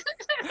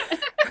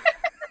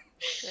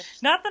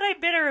that I'm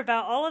bitter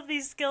about all of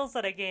these skills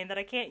that I gained that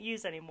I can't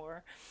use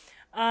anymore.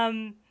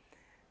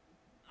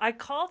 I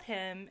called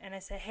him and I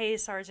said, hey,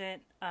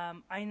 Sergeant,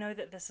 I know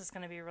that this is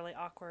going to be really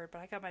awkward,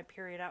 but I got my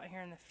period out here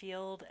in the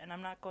field and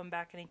I'm not going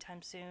back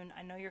anytime soon.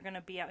 I know you're going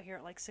to be out here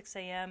at like 6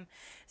 a.m.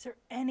 Is there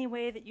any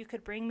way that you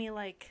could bring me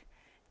like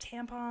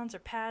tampons or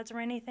pads or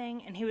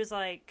anything? And he was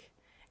like,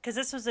 because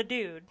this was a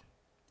dude.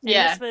 And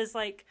yeah.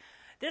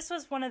 this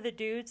was one of the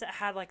dudes that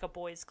had like a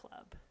boys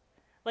club.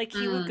 Like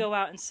he would go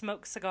out and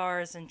smoke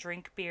cigars and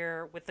drink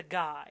beer with the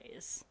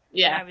guys.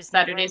 Yeah. I was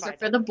Saturdays are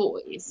for the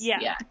boys. Yeah.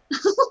 Yeah.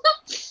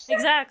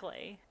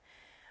 Exactly.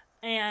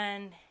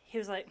 And he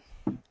was like,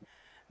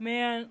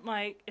 man,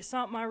 like, it's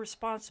not my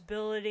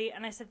responsibility.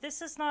 And I said,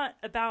 this is not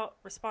about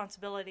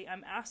responsibility.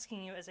 I'm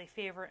asking you as a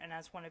favor and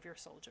as one of your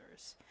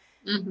soldiers.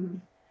 Mm-hmm.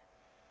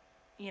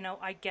 You know,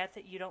 I get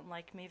that you don't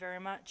like me very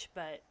much,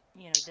 but,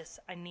 you know,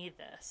 I need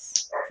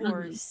this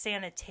for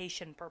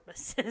sanitation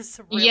purposes.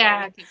 Really.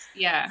 Yeah.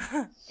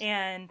 Yeah.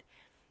 And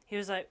he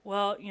was like,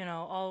 well, you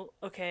know,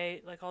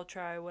 I'll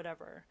try,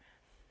 whatever.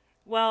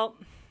 Well,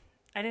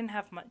 I didn't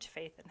have much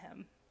faith in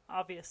him,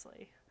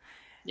 obviously.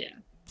 Yeah.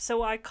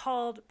 So I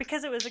called,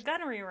 because it was a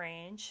gunnery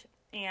range,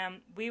 and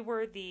we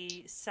were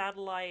the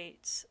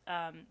satellite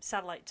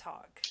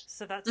talk.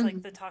 So that's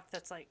like the talk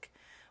that's like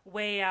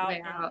way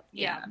out.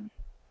 Yeah.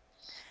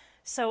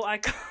 So I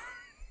called.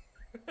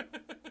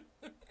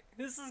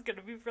 This is going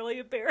to be really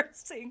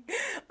embarrassing.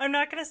 I'm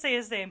not going to say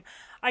his name.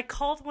 I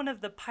called one of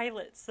the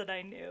pilots that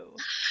I knew.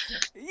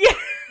 Yeah.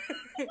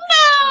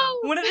 No!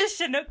 One of the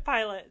Chinook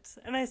pilots.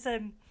 And I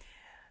said,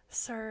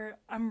 sir,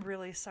 I'm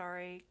really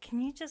sorry.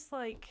 Can you just,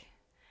 like,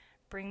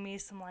 bring me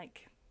some,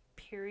 like,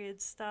 period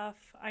stuff?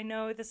 I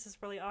know this is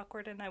really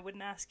awkward and I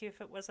wouldn't ask you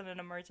if it wasn't an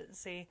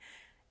emergency.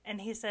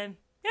 And he said,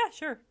 yeah,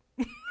 sure.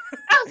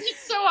 Oh, he's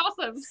so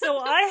awesome.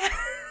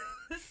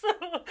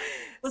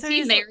 Was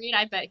he married?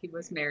 I bet he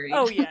was married.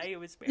 Oh yeah, he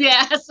was married.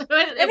 Yeah,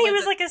 and he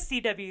was like a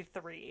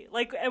CW3.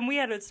 Like, and we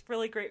had this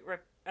really great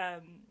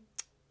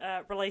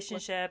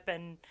relationship,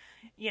 and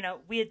you know,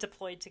 we had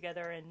deployed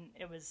together, and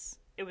it was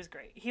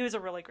great. He was a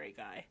really great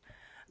guy.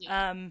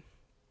 Yeah.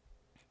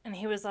 And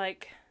he was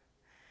like,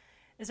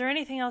 "Is there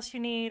anything else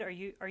you need? Are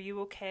you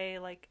okay?"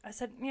 Like I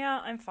said,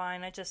 "Yeah, I'm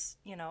fine. I just,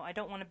 you know, I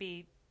don't want to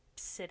be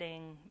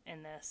sitting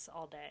in this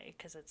all day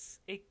because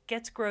it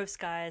gets gross,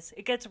 guys.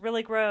 It gets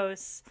really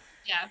gross."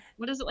 Yeah.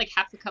 What is it, like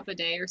half a cup a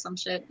day or some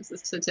shit? Is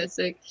this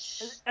statistic?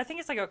 I think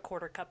it's like a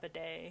quarter cup a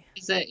day.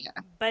 Is it? Yeah.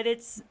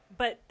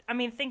 But I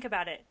mean, think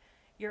about it.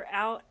 You're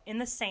out in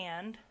the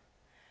sand.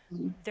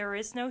 Mm-hmm. There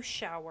is no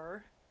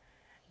shower.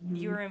 Mm-hmm.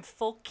 You're in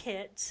full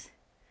kit.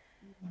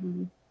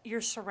 Mm-hmm.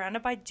 You're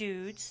surrounded by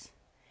dudes,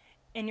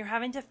 and you're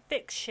having to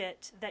fix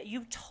shit that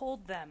you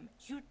told them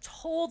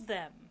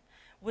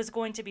was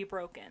going to be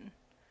broken.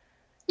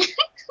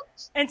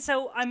 And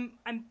so I'm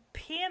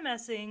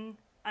PMSing.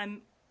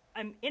 I'm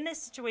in a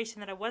situation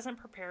that I wasn't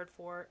prepared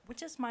for,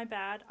 which is my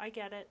bad. I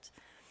get it.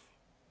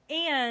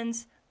 And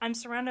I'm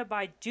surrounded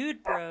by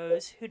dude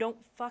bros who don't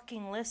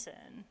fucking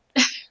listen.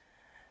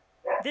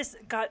 This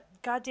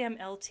goddamn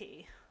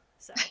LT.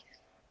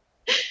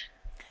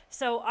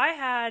 So I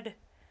had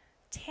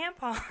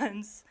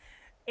tampons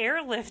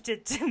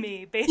airlifted to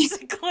me,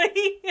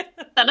 basically.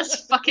 That is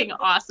fucking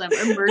awesome.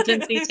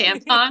 Emergency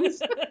tampons.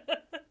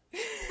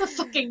 The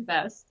fucking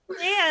best.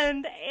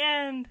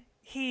 And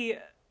he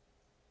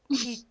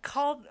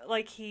called,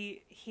 like,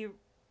 he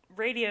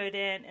radioed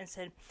in and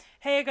said,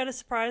 "Hey, I got a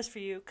surprise for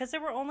you," because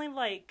there were only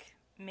like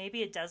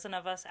maybe a dozen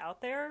of us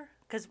out there,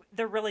 because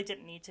there really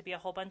didn't need to be a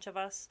whole bunch of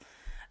us.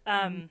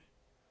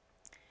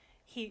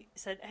 He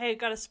said, "Hey, I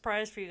got a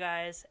surprise for you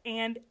guys,"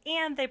 and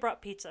they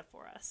brought pizza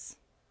for us.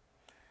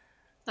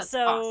 That's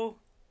so awesome.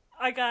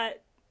 I got,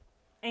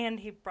 and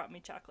he brought me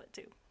chocolate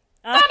too.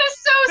 That is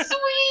so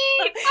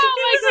sweet. Oh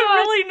He was my god. a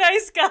really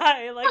nice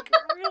guy, like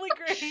really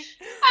great.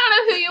 I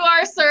don't know who you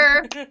are,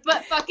 sir,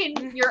 but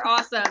fucking you're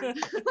awesome.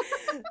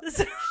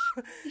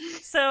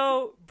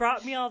 So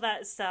brought me all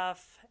that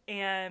stuff,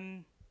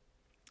 and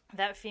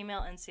that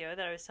female NCO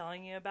that I was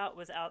telling you about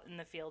was out in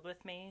the field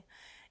with me,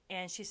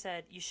 and she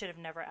said, "You should have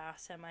never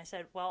asked him." I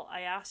said, "Well,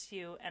 I asked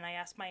you, and I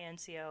asked my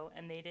NCO,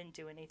 and they didn't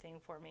do anything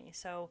for me.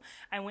 So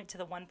I went to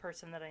the one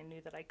person that I knew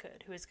that I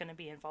could, who was going to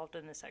be involved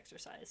in this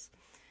exercise."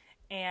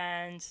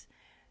 And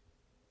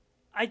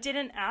I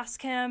didn't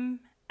ask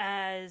him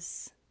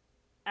as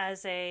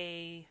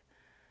a,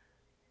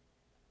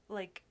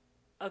 like,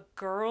 a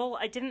girl.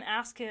 I didn't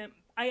ask him.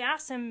 I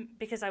asked him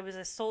because I was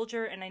a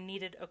soldier and I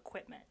needed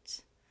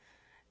equipment.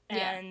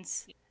 Yeah. And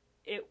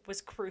it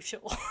was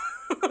crucial.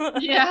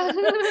 Yeah.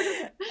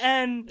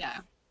 And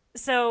Yeah.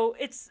 so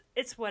it's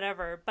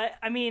whatever. But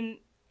I mean,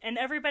 and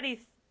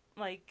everybody,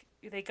 like,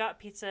 they got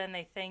pizza and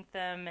they thanked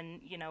them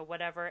and, you know,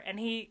 whatever. And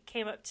he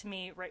came up to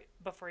me right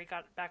before he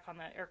got back on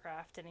the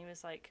aircraft and he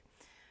was like,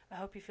 "I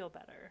hope you feel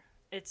better.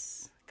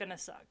 It's gonna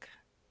suck."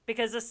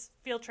 Because this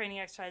field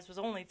training exercise was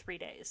only 3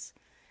 days.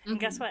 And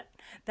guess what?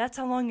 That's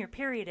how long your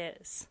period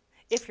is,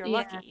 if you're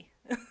lucky.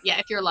 Yeah,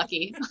 if you're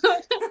lucky.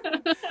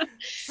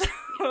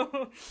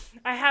 So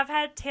I have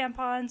had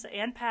tampons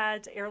and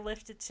pads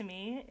airlifted to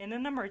me in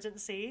an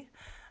emergency.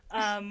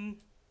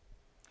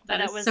 That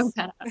is so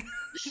bad.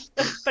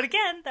 But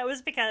again, that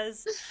was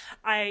because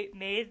I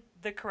made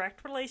the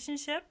correct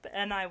relationship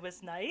and I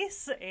was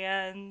nice,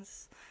 and,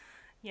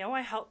 you know,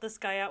 I helped this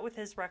guy out with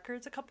his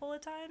records a couple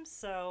of times.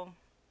 So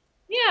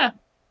Yeah.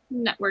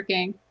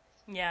 Networking,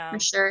 yeah. for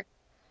sure.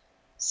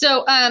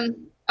 So,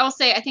 I'll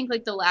say, I think,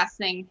 like, the last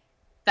thing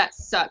that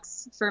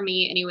sucks for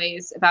me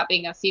anyways about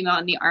being a female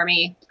in the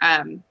Army,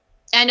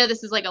 I know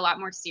this is, like, a lot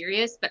more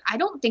serious, but I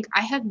don't think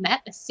I have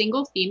met a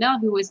single female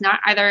who was not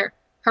either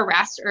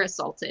harassed or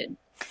assaulted.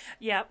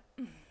 Yep.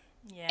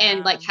 Yeah.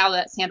 And, like, how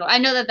that's handled. I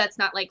know that that's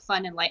not, like,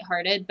 fun and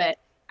lighthearted, but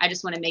I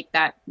just want to make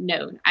that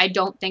known. I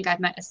don't think I've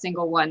met a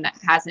single one that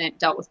hasn't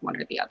dealt with one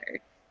or the other.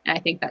 And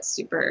I think that's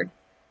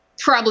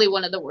probably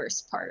one of the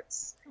worst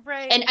parts.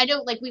 Right. And I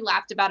know, like, we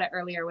laughed about it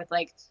earlier with,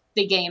 like,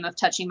 the game of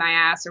touching my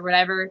ass or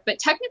whatever, but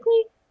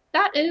technically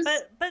that is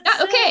but not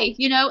still, okay,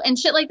 you know, and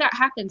shit like that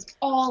happens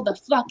all the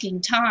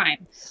fucking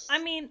time.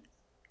 I mean,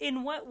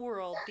 in what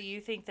world do you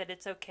think that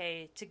it's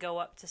okay to go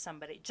up to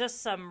somebody,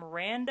 just some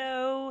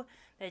rando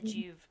that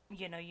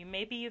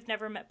maybe you've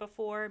never met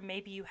before,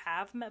 maybe you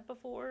have met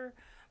before,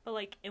 but,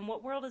 like, in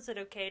what world is it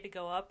okay to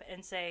go up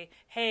and say,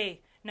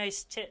 "Hey,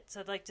 nice tits,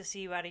 I'd like to see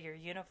you out of your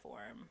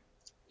uniform"?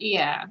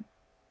 Yeah.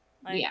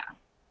 Like, Yeah.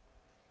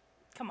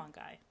 come on,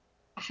 guy.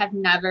 I have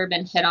never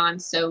been hit on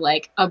so,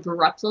 like,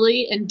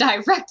 abruptly and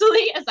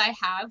directly as I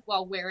have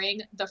while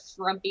wearing the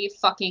frumpy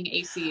fucking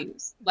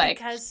ACUs. Like,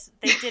 because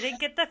they didn't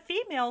get the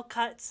female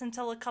cuts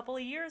until a couple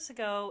of years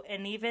ago,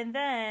 and even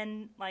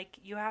then, like,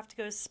 you have to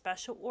go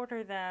special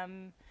order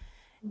them,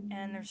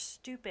 and they're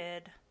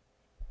stupid.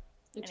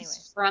 they're Anyway.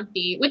 just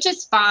frumpy, which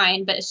is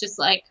fine, but it's just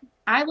like,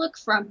 I look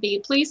frumpy.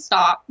 Please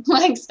stop.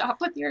 Like,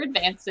 stop with your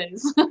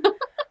advances.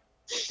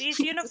 These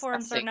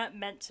uniforms are disgusting. not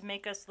meant to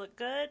make us look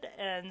good,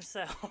 and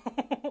so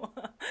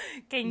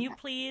can you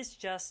please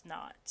just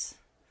not?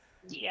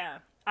 Yeah.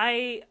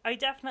 I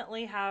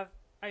definitely have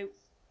I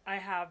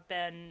have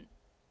been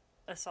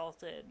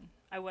assaulted.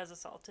 I was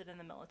assaulted in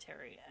the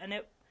military,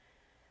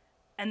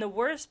 and the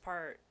worst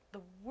part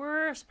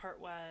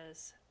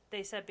was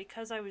they said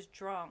because I was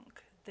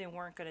drunk, they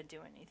weren't going to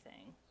do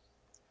anything.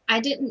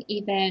 I didn't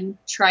even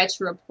try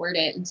to report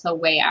it until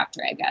way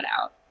after I got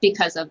out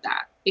because of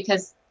that.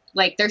 Because,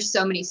 like, there's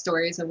so many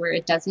stories of where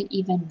it doesn't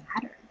even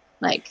matter.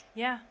 Like,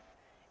 Yeah.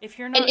 If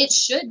you're not and it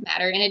should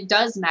matter, and it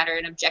does matter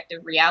in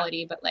objective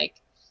reality, but, like,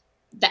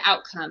 the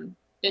outcome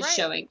is Right,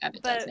 showing that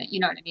it but doesn't.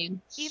 You know what I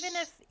mean? even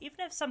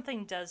if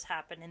something does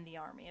happen in the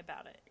Army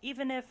about it,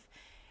 even if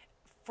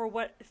for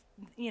what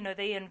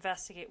they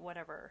investigate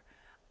whatever,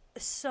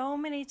 so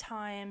many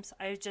times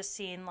I've just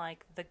seen,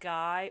 like, the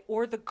guy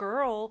or the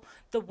girl,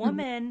 the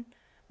woman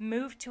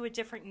move to a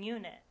different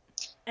unit,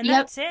 and Yep.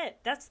 that's it.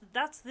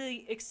 That's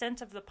the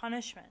extent of the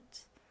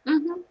punishment.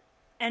 Mm-hmm.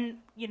 And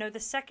the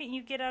second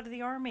you get out of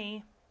the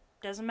Army,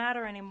 doesn't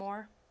matter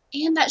anymore.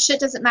 And that shit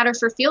doesn't matter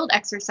for field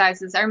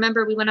exercises. I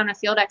remember we went on a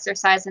field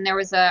exercise, and there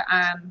was a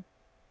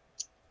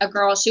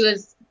girl. She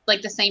was,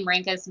 like, the same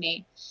rank as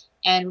me,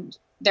 and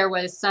there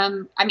was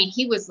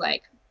he was,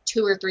 like,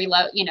 2 or 3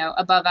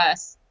 above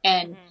us,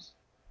 and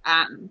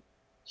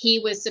he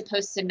was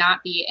supposed to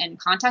not be in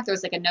contact. There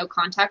was like a no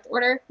contact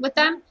order with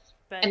them.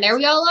 But And there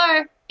we all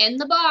are in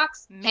the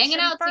box, hanging mission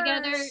out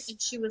together.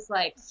 And she was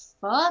like,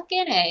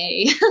 fucking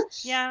A.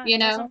 Yeah, You it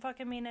know? doesn't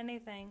fucking mean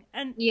anything.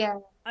 And Yeah.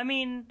 I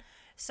mean,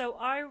 so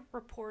I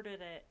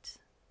reported it,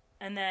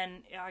 and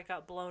then I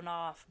got blown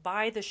off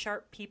by the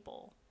sharp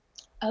people.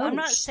 Oh, I'm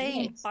not shit.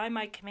 saying by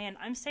my command.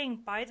 I'm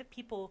saying by the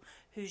people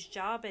whose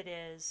job it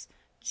is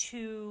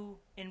to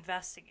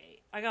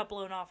investigate. I got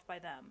blown off by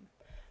them.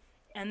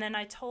 And then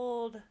I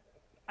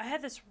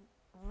had a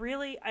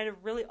really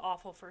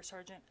awful first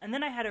sergeant, and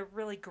then I had a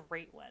really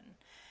great one.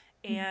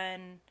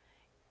 And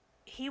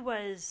he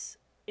was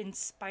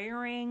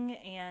inspiring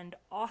and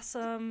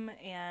awesome,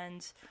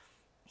 and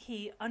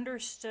he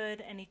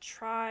understood, and he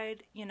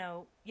tried,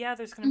 yeah,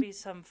 there's going to be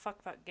some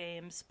fuck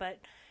games, but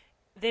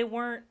they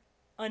weren't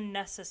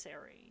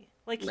unnecessary.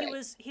 Like,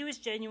 Right. he was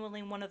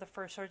genuinely one of the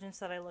first sergeants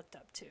that I looked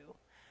up to.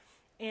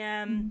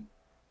 And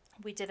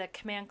we did a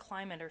command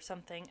climate or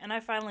something, and I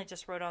finally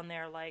just wrote on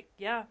there, like,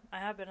 yeah, I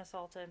have been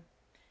assaulted.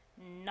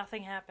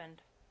 Nothing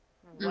happened.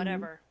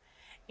 Whatever.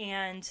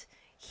 And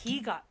he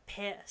got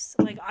pissed.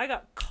 Like, I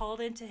got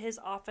called into his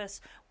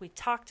office. We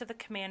talked to the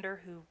commander,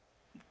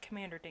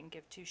 commander didn't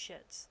give two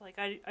shits. Like,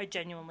 I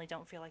genuinely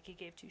don't feel like he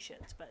gave two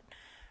shits, but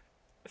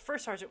the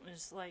first sergeant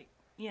was like,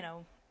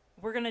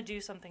 we're going to do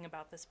something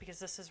about this because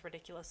this is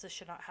ridiculous. This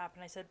should not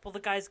happen. I said, well, the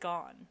guy's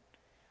gone.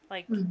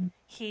 Like,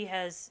 he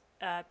has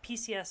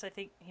PCS. I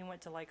think he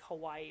went to, like,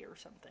 Hawaii or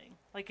something.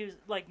 Like, he was,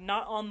 like,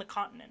 not on the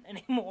continent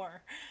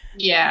anymore.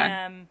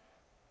 Yeah.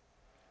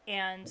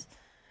 And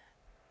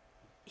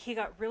he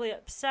got really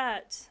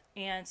upset,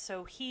 and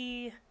so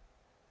he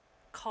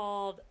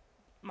called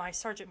my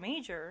sergeant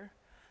major,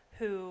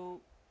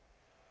 who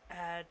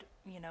had,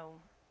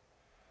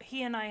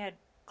 he and I had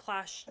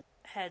clashed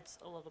heads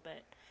a little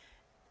bit.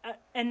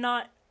 And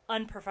not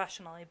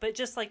unprofessionally, but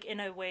just, like, in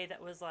a way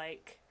that was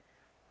like,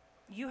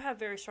 you have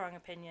very strong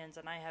opinions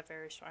and I have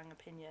very strong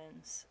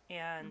opinions,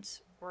 and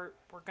we're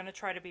going to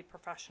try to be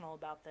professional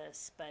about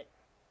this, but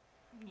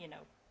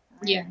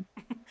Yeah.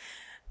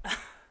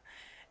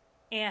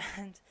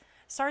 And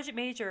Sergeant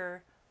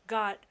Major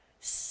got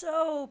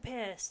so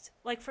pissed.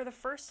 Like, for the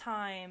first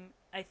time,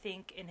 I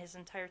think, in his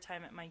entire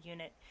time at my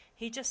unit,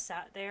 he just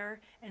sat there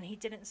and he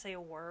didn't say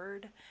a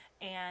word,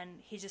 and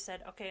he just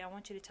said, okay, I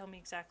want you to tell me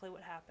exactly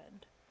what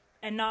happened.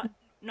 And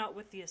not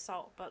with the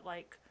assault, but,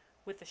 like,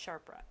 with the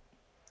sharp rep.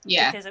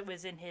 Yeah. Because it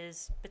was in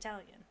his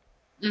battalion.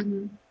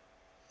 Mm-hmm.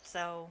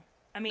 So,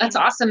 I mean... That's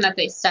awesome that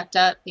they stepped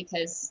up,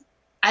 because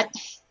I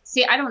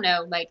don't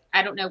know, like,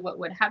 I don't know what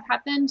would have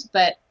happened,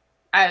 but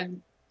I've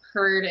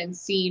heard and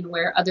seen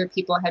where other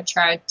people had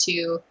tried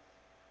to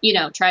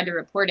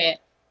report it,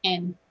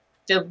 and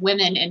the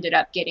women ended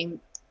up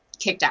getting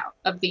kicked out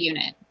of the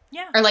unit.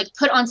 Yeah. Or, like,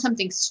 put on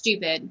something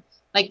stupid.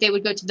 Like, they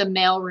would go to the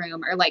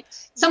mailroom, or, like,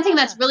 something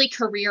that's really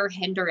career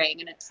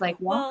hindering, and it's like,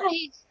 why? Well,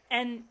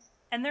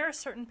 and there are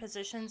certain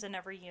positions in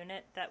every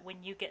unit that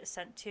when you get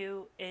sent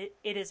to, it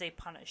is a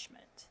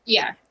punishment.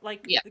 Yeah.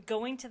 Like,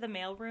 going to the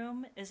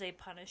mailroom is a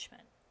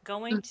punishment.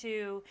 Going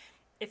to,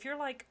 if you're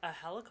like a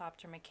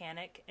helicopter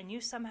mechanic and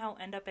you somehow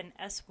end up in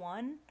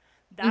S1,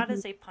 that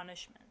is a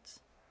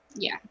punishment.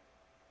 Yeah.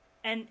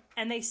 And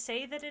they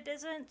say that it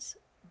isn't,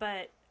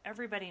 but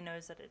everybody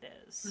knows that it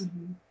is.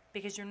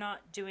 Because you're not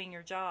doing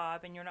your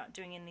job, and you're not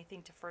doing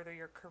anything to further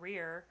your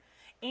career,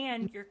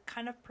 and you're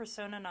kind of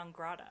persona non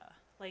grata.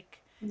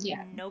 Like,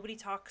 nobody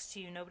talks to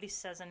you, nobody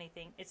says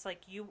anything. It's like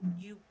you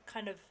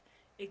kind of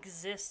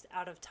exist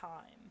out of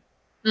time.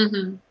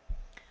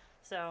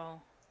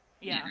 So,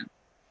 yeah.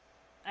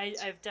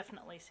 I've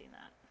definitely seen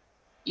that.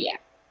 Yeah.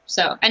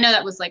 So I know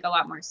that was, like, a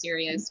lot more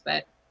serious,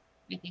 but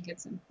I think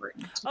it's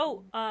important.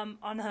 On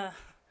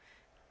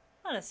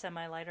a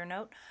semi-lighter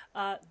note,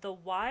 the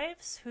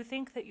wives who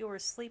think that you're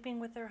sleeping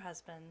with their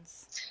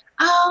husbands.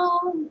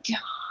 Oh,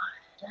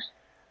 God.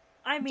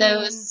 I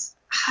mean...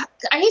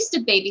 I used to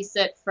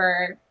babysit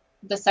for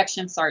the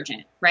section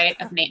sergeant, right,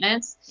 of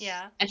maintenance.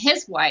 Yeah. And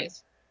his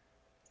wife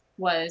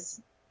was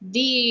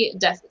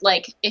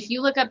like, if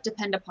you look up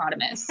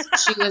Dependopotamus,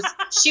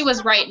 she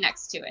was right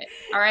next to it.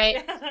 All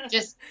right. Yeah.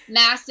 Just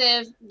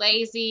massive,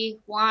 lazy,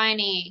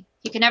 whiny.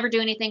 He could never do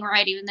anything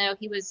right, even though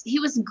he was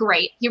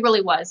great. He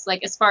really was,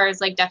 like, as far as,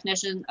 like,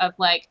 definition of,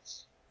 like,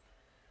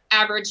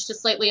 average to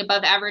slightly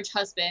above average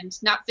husband,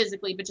 not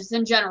physically, but just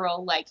in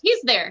general, like,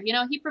 he's there,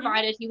 he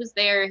provided, he was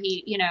there,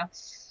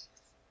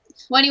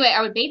 well, anyway,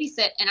 I would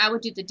babysit, and I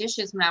would do the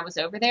dishes when I was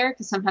over there,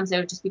 because sometimes they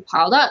would just be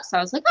piled up, so I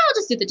was like, oh, I'll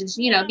just do the dishes,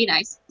 be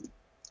nice.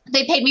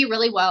 They paid me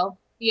really well,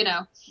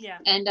 Yeah.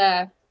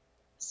 And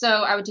so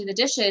I would do the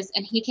dishes,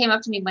 and he came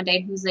up to me one day,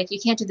 and he was like, you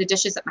can't do the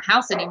dishes at my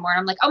house anymore. And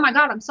I'm like, oh my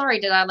God, I'm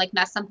sorry, did I, like,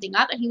 mess something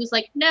up? And he was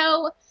like,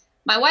 no,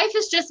 my wife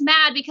is just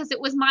mad because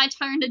it was my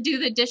turn to do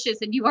the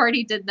dishes, and you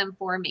already did them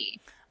for me.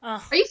 Are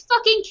you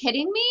fucking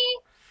kidding me?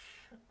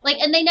 Like,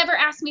 and they never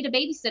asked me to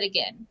babysit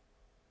again.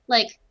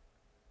 Like,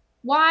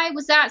 why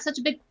was that such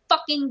a big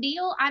fucking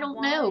deal? I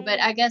don't know,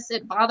 but I guess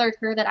it bothered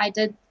her that I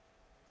did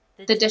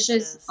the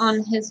dishes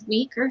on his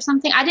week or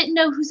something. I didn't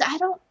know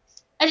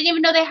I didn't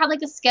even know they had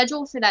like a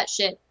schedule for that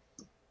shit.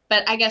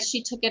 But I guess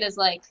she took it as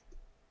like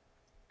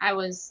I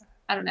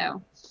don't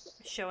know.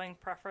 Showing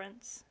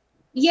preference.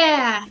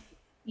 Yeah. Yeah.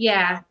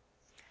 Yeah.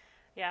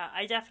 Yeah,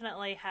 I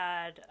definitely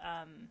had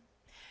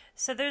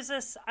so there's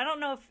this I don't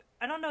know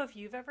if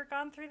you've ever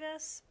gone through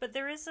this, but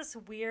there is this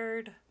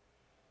weird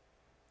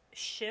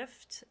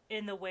shift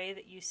in the way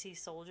that you see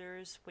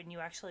soldiers when you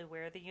actually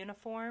wear the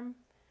uniform.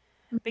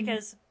 Mhm.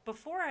 Because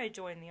before I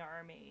joined the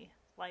army,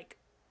 like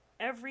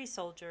every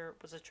soldier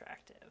was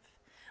attractive.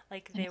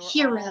 Like And they were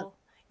hero. all,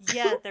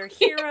 yeah, they're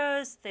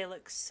heroes. They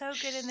look so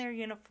good in their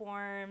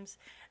uniforms.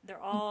 They're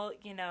all,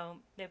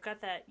 they've got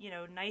that,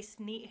 nice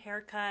neat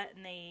haircut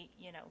and they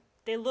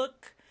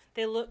look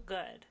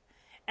good.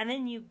 And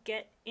then you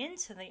get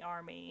into the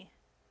army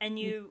and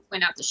you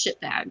Point out the shit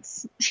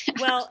bags.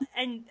 well,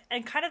 and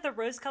kind of the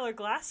rose-colored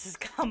glasses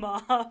come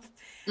off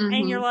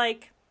and you're Hmm.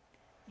 like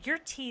your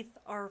teeth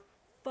are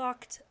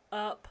fucked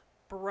up,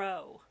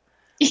 bro.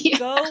 Yeah.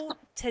 Go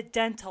to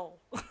dental.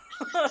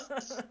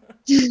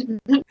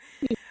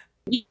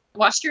 You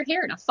washed your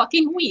hair in a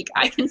fucking week.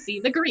 I can see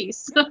the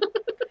grease.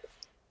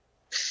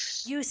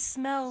 You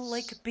smell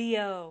like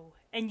BO,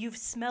 and you've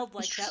smelled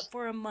like that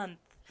for a month.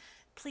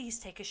 Please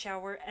take a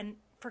shower and,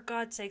 for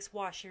God's sakes,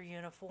 wash your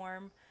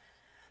uniform.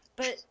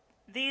 But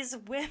these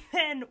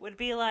women would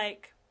be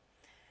like,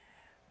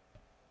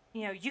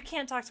 you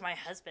can't talk to my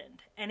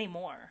husband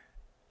anymore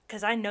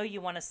because I know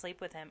you want to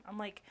sleep with him. I'm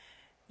like,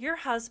 your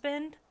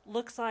husband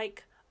looks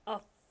like a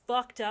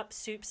fucked up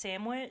soup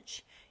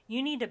sandwich.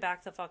 You need to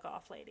back the fuck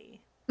off,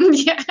 lady.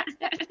 Yeah.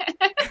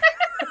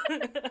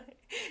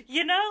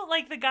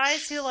 Like the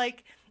guys who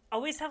like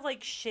always have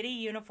like shitty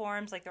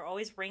uniforms, like they're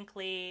always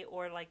wrinkly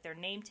or like their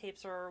name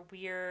tapes are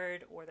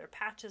weird or their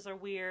patches are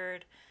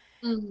weird.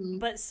 Hmm.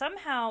 But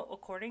somehow,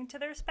 according to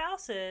their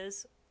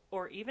spouses,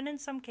 or even in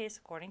some case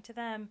according to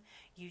them,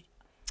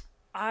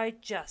 I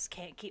just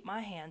can't keep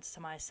my hands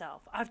to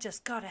myself. I've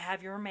just got to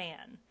have your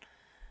man.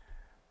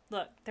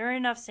 Look, there are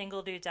enough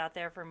single dudes out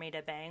there for me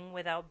to bang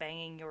without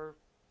banging your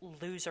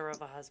loser of a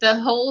The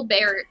husband. whole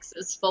barracks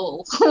is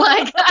full.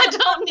 Like, I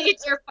don't need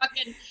your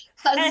fucking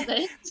And,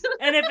 husband.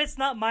 and if it's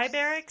not my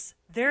barracks,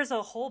 there's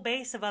a whole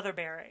base of other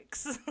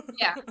barracks.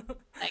 Yeah.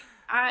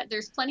 Like,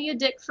 there's plenty of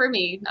dick for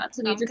me, not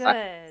to need I'm your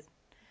fucking. good.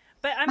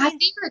 But I My mean,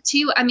 favorite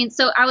too. I mean,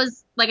 so I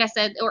was like I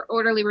said,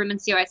 orderly room in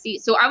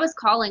COIC. So I was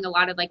calling a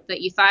lot of like the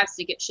E5s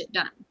to get shit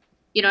done.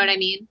 You know what I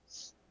mean?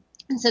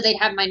 And so they'd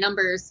have my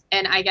numbers,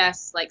 and I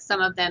guess like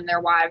some of them, their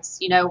wives,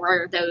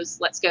 were those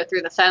let's go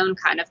through the phone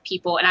kind of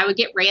people. And I would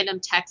get random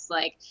texts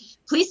like,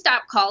 "Please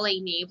stop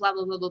calling me," blah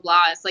blah blah blah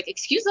blah. It's like,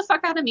 excuse the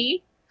fuck out of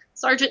me,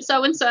 Sergeant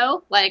so and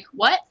so. Like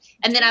what?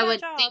 And then do my they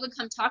job. would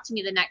come talk to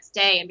me the next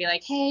day and be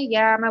like, "Hey,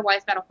 yeah, my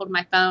wife got a hold of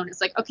my phone."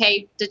 It's like,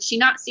 okay, did she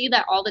not see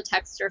that all the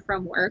texts are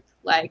from work?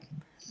 Like,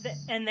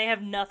 And they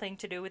have nothing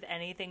to do with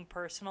anything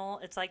personal.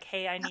 It's like,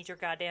 hey, I need your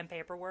goddamn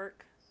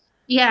paperwork.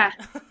 yeah.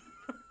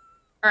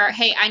 Or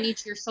hey, I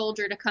need your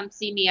soldier to come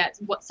see me at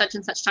what such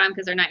and such time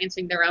because they're not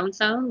answering their own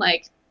phone.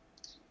 Like,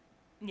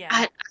 Yeah. I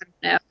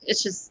don't know.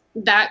 It's just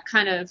that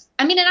kind of.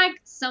 I mean, and I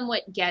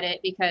somewhat get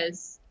it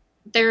because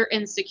they're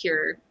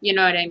insecure. You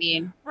know what I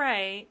mean?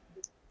 Right.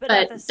 But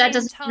at But the that same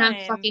doesn't mean I'm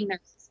time, fucking their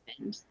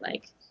husband.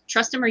 Like,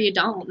 trust him or you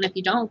don't. And if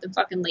you don't, then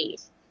fucking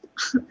leave.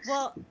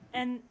 well,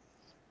 and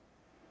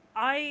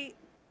I,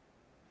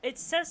 it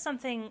says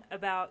something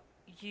about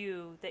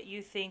you that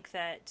you think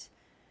that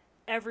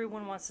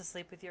everyone wants to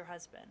sleep with your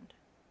husband.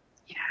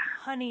 Yeah.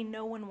 Honey,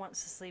 no one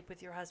wants to sleep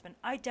with your husband.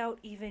 I doubt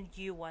even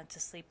you want to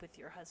sleep with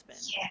your husband.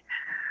 Yeah.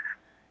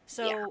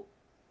 So, Yeah.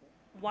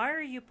 why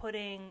are you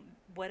putting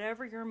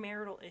whatever your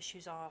marital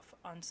issues off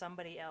on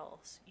somebody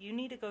else? You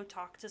need to go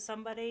talk to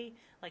somebody,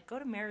 like go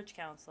to marriage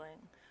counseling,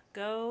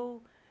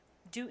 go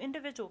do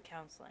individual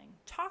counseling,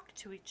 talk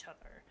to each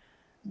other.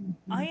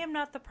 I am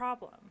not the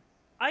problem.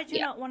 I do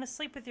Yeah. not want to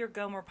sleep with your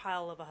Gomer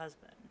pile of a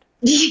husband.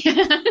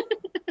 Yeah.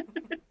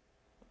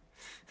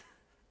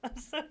 I'm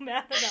so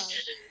mad about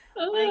it.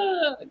 Like,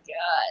 Oh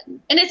god.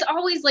 And it's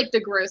always like the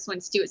gross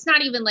ones too. It's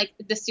not even like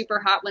the super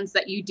hot ones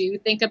that you do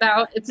think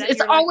about. It's that it's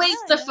you're like, always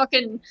oh, the yeah.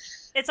 fucking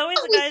It's always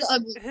the always guys the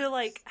ugly. who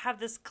like have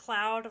this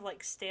cloud of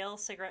like stale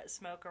cigarette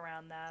smoke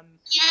around them,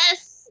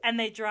 Yes. and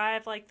they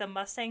drive like the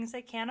Mustangs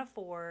they can't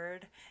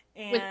afford,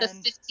 With the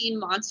and 15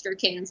 monster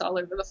cans all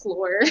over the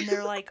floor. and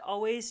they're like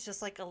always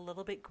just like a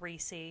little bit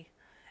greasy,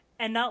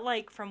 and not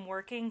like from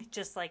working,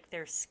 just like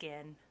their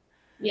skin.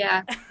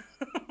 Yeah.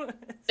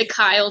 The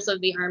Kyles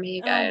of the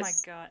army, Oh my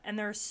guys. god! And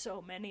there are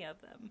so many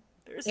of them.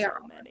 There's There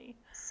so are many.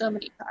 so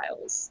many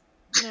Kyles.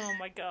 Oh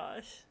my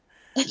gosh.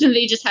 And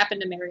they just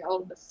happen to marry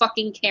all of the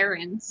fucking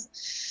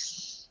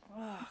Karens.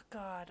 Oh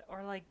god.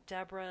 Or like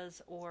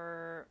Deborah's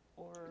or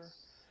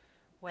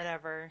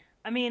whatever.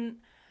 I mean,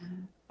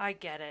 I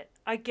get it.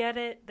 I get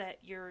it that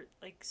you're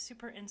like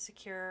super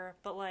insecure,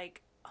 but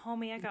like,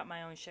 homie, I got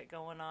my own shit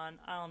going on.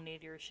 I don't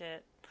need your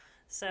shit.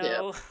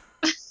 So,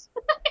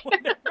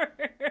 whatever.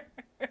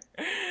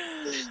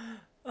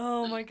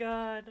 Oh my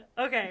god.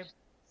 Okay.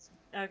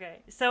 Okay.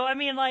 So, I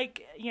mean,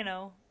 like,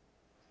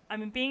 I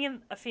mean,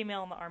 being a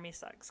female in the Army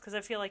sucks because I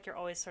feel like you're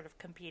always sort of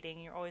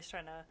competing. You're always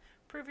trying to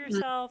prove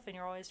yourself, and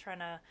you're always trying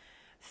to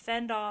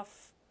fend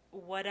off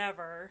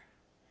whatever.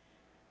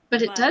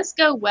 But it does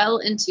go well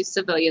into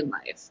civilian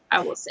life,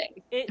 I will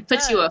say. It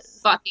puts does. you a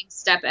fucking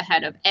step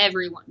ahead of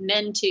everyone,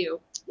 men too.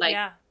 Like,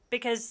 yeah,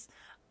 because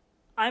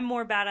I'm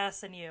more badass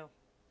than you.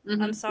 mm-hmm,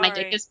 I'm sorry. my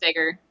dick is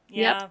bigger.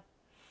 Yeah. Yep.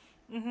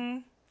 Mm-hmm.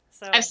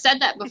 So I've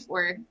said that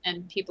before,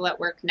 and people at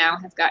work now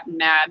have gotten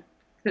mad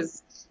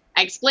because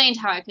I explained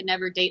how I could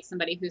never date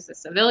somebody who's a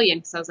civilian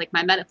because I was like,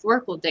 my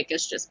metaphorical dick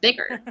is just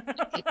bigger.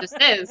 It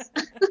just is.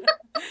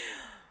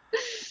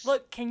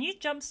 Look, can you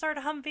jumpstart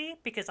a Humvee?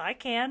 Because I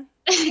can.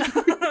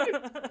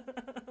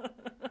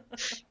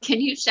 Can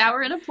you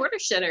shower in a porta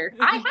shitter?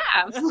 I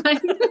have.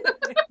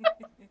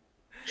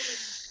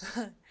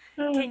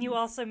 Can you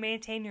also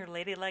maintain your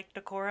ladylike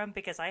decorum?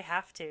 Because I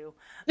have to.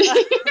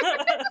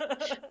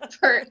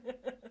 For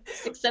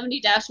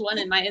 670-1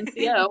 in my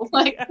NCO.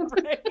 Like, yeah,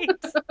 right.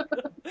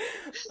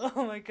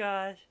 Oh my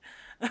gosh.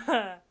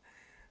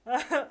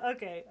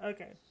 Okay.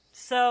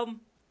 So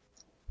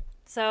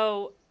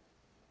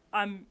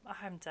I'm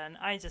done.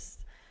 I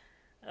just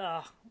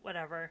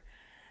whatever.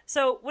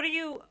 So what are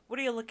you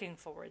looking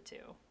forward to?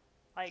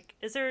 Like,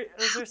 is there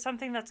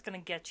something that's gonna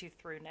get you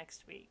through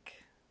next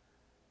week?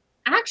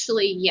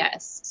 actually,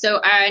 yes. So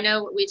I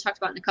know we talked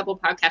about in a couple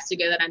podcasts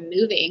ago that I'm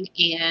moving,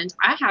 and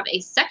I have a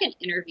second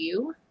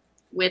interview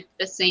with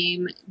the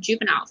same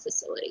juvenile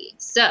facility.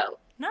 So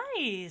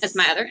Nice. that's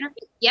my other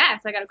interview. Yeah,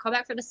 so I got a call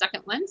back for the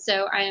second one.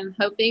 So I am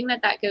hoping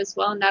that that goes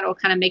well, and that'll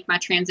kind of make my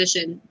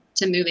transition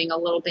to moving a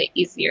little bit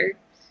easier.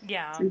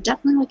 Yeah. So I'm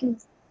definitely looking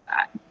for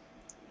that.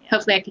 Yeah.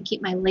 Hopefully I can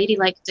keep my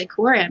ladylike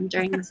decorum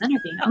during this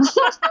interview.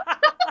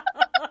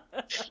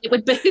 It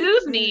would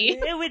behoove me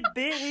It would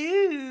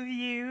behoove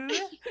you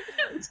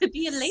to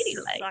be a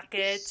ladylike.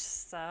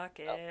 Suck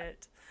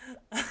it.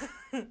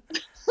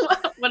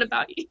 What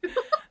about you?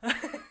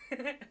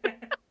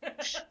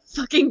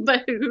 Fucking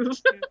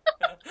behoove.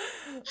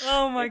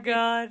 Oh my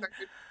god.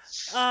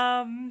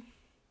 I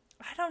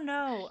don't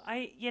know.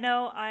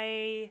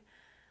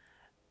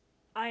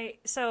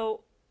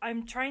 So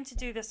I'm trying to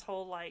do this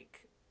whole like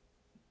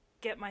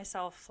get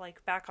myself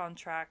like back on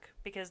track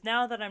because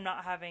now that I'm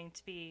not having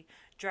to be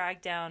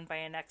dragged down by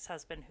an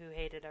ex-husband who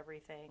hated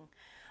everything,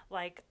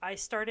 like I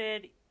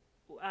started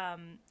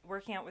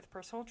working out with a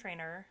personal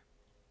trainer.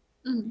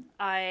 Mm-hmm.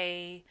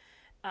 I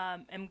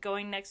am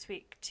going next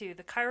week to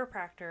the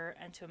chiropractor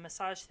and to a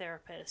massage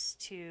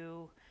therapist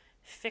to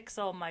fix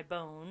all my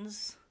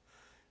bones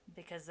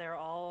because they're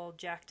all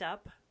jacked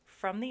up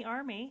from the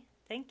Army.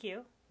 Thank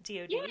you,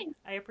 DOD. Yay.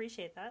 I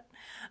appreciate that.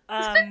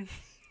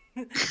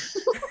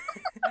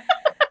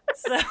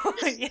 So,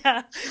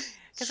 yeah,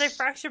 because I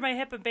fractured my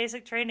hip in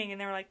basic training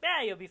and they were like,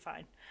 you'll be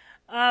fine.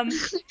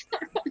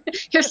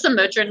 Here's some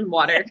Motrin and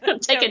water.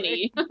 Take a Totally.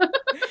 knee.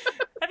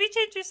 Have you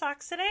changed your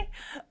socks today?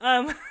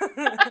 Oh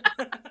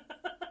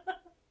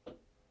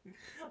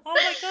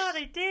my god,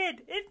 I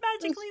did. It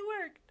magically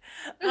worked.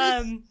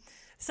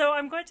 So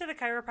I'm going to the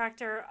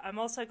chiropractor. I'm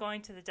also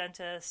going to the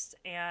dentist,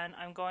 and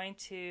I'm going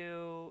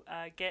to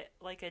get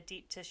like a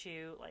deep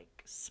tissue,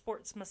 like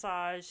sports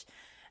massage.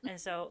 And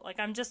so, like,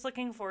 I'm just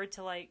looking forward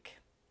to like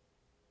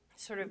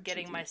sort of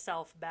getting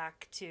myself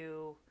back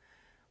to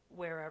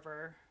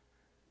wherever.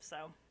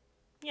 So,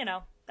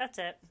 that's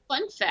it.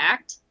 Fun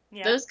fact,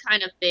 Yeah. those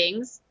kind of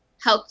things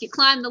help you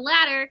climb the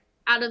ladder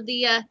out of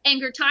the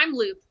anger time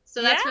loop.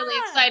 So that's really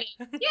exciting.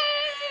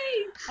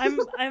 Yay!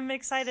 I'm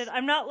excited.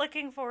 I'm not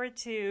looking forward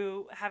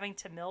to having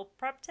to meal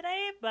prep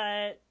today,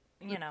 but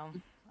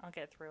I'll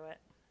get through it.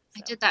 I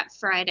So, did that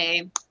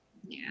Friday.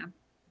 Yeah.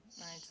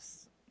 I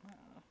just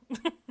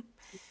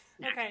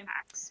Okay.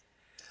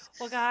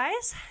 Well,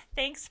 guys,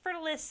 thanks for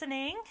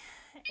listening.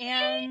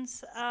 And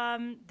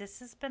this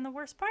has been the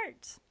worst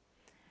part.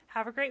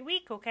 Have a great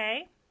week,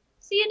 okay?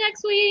 See you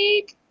next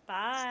week.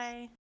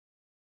 Bye.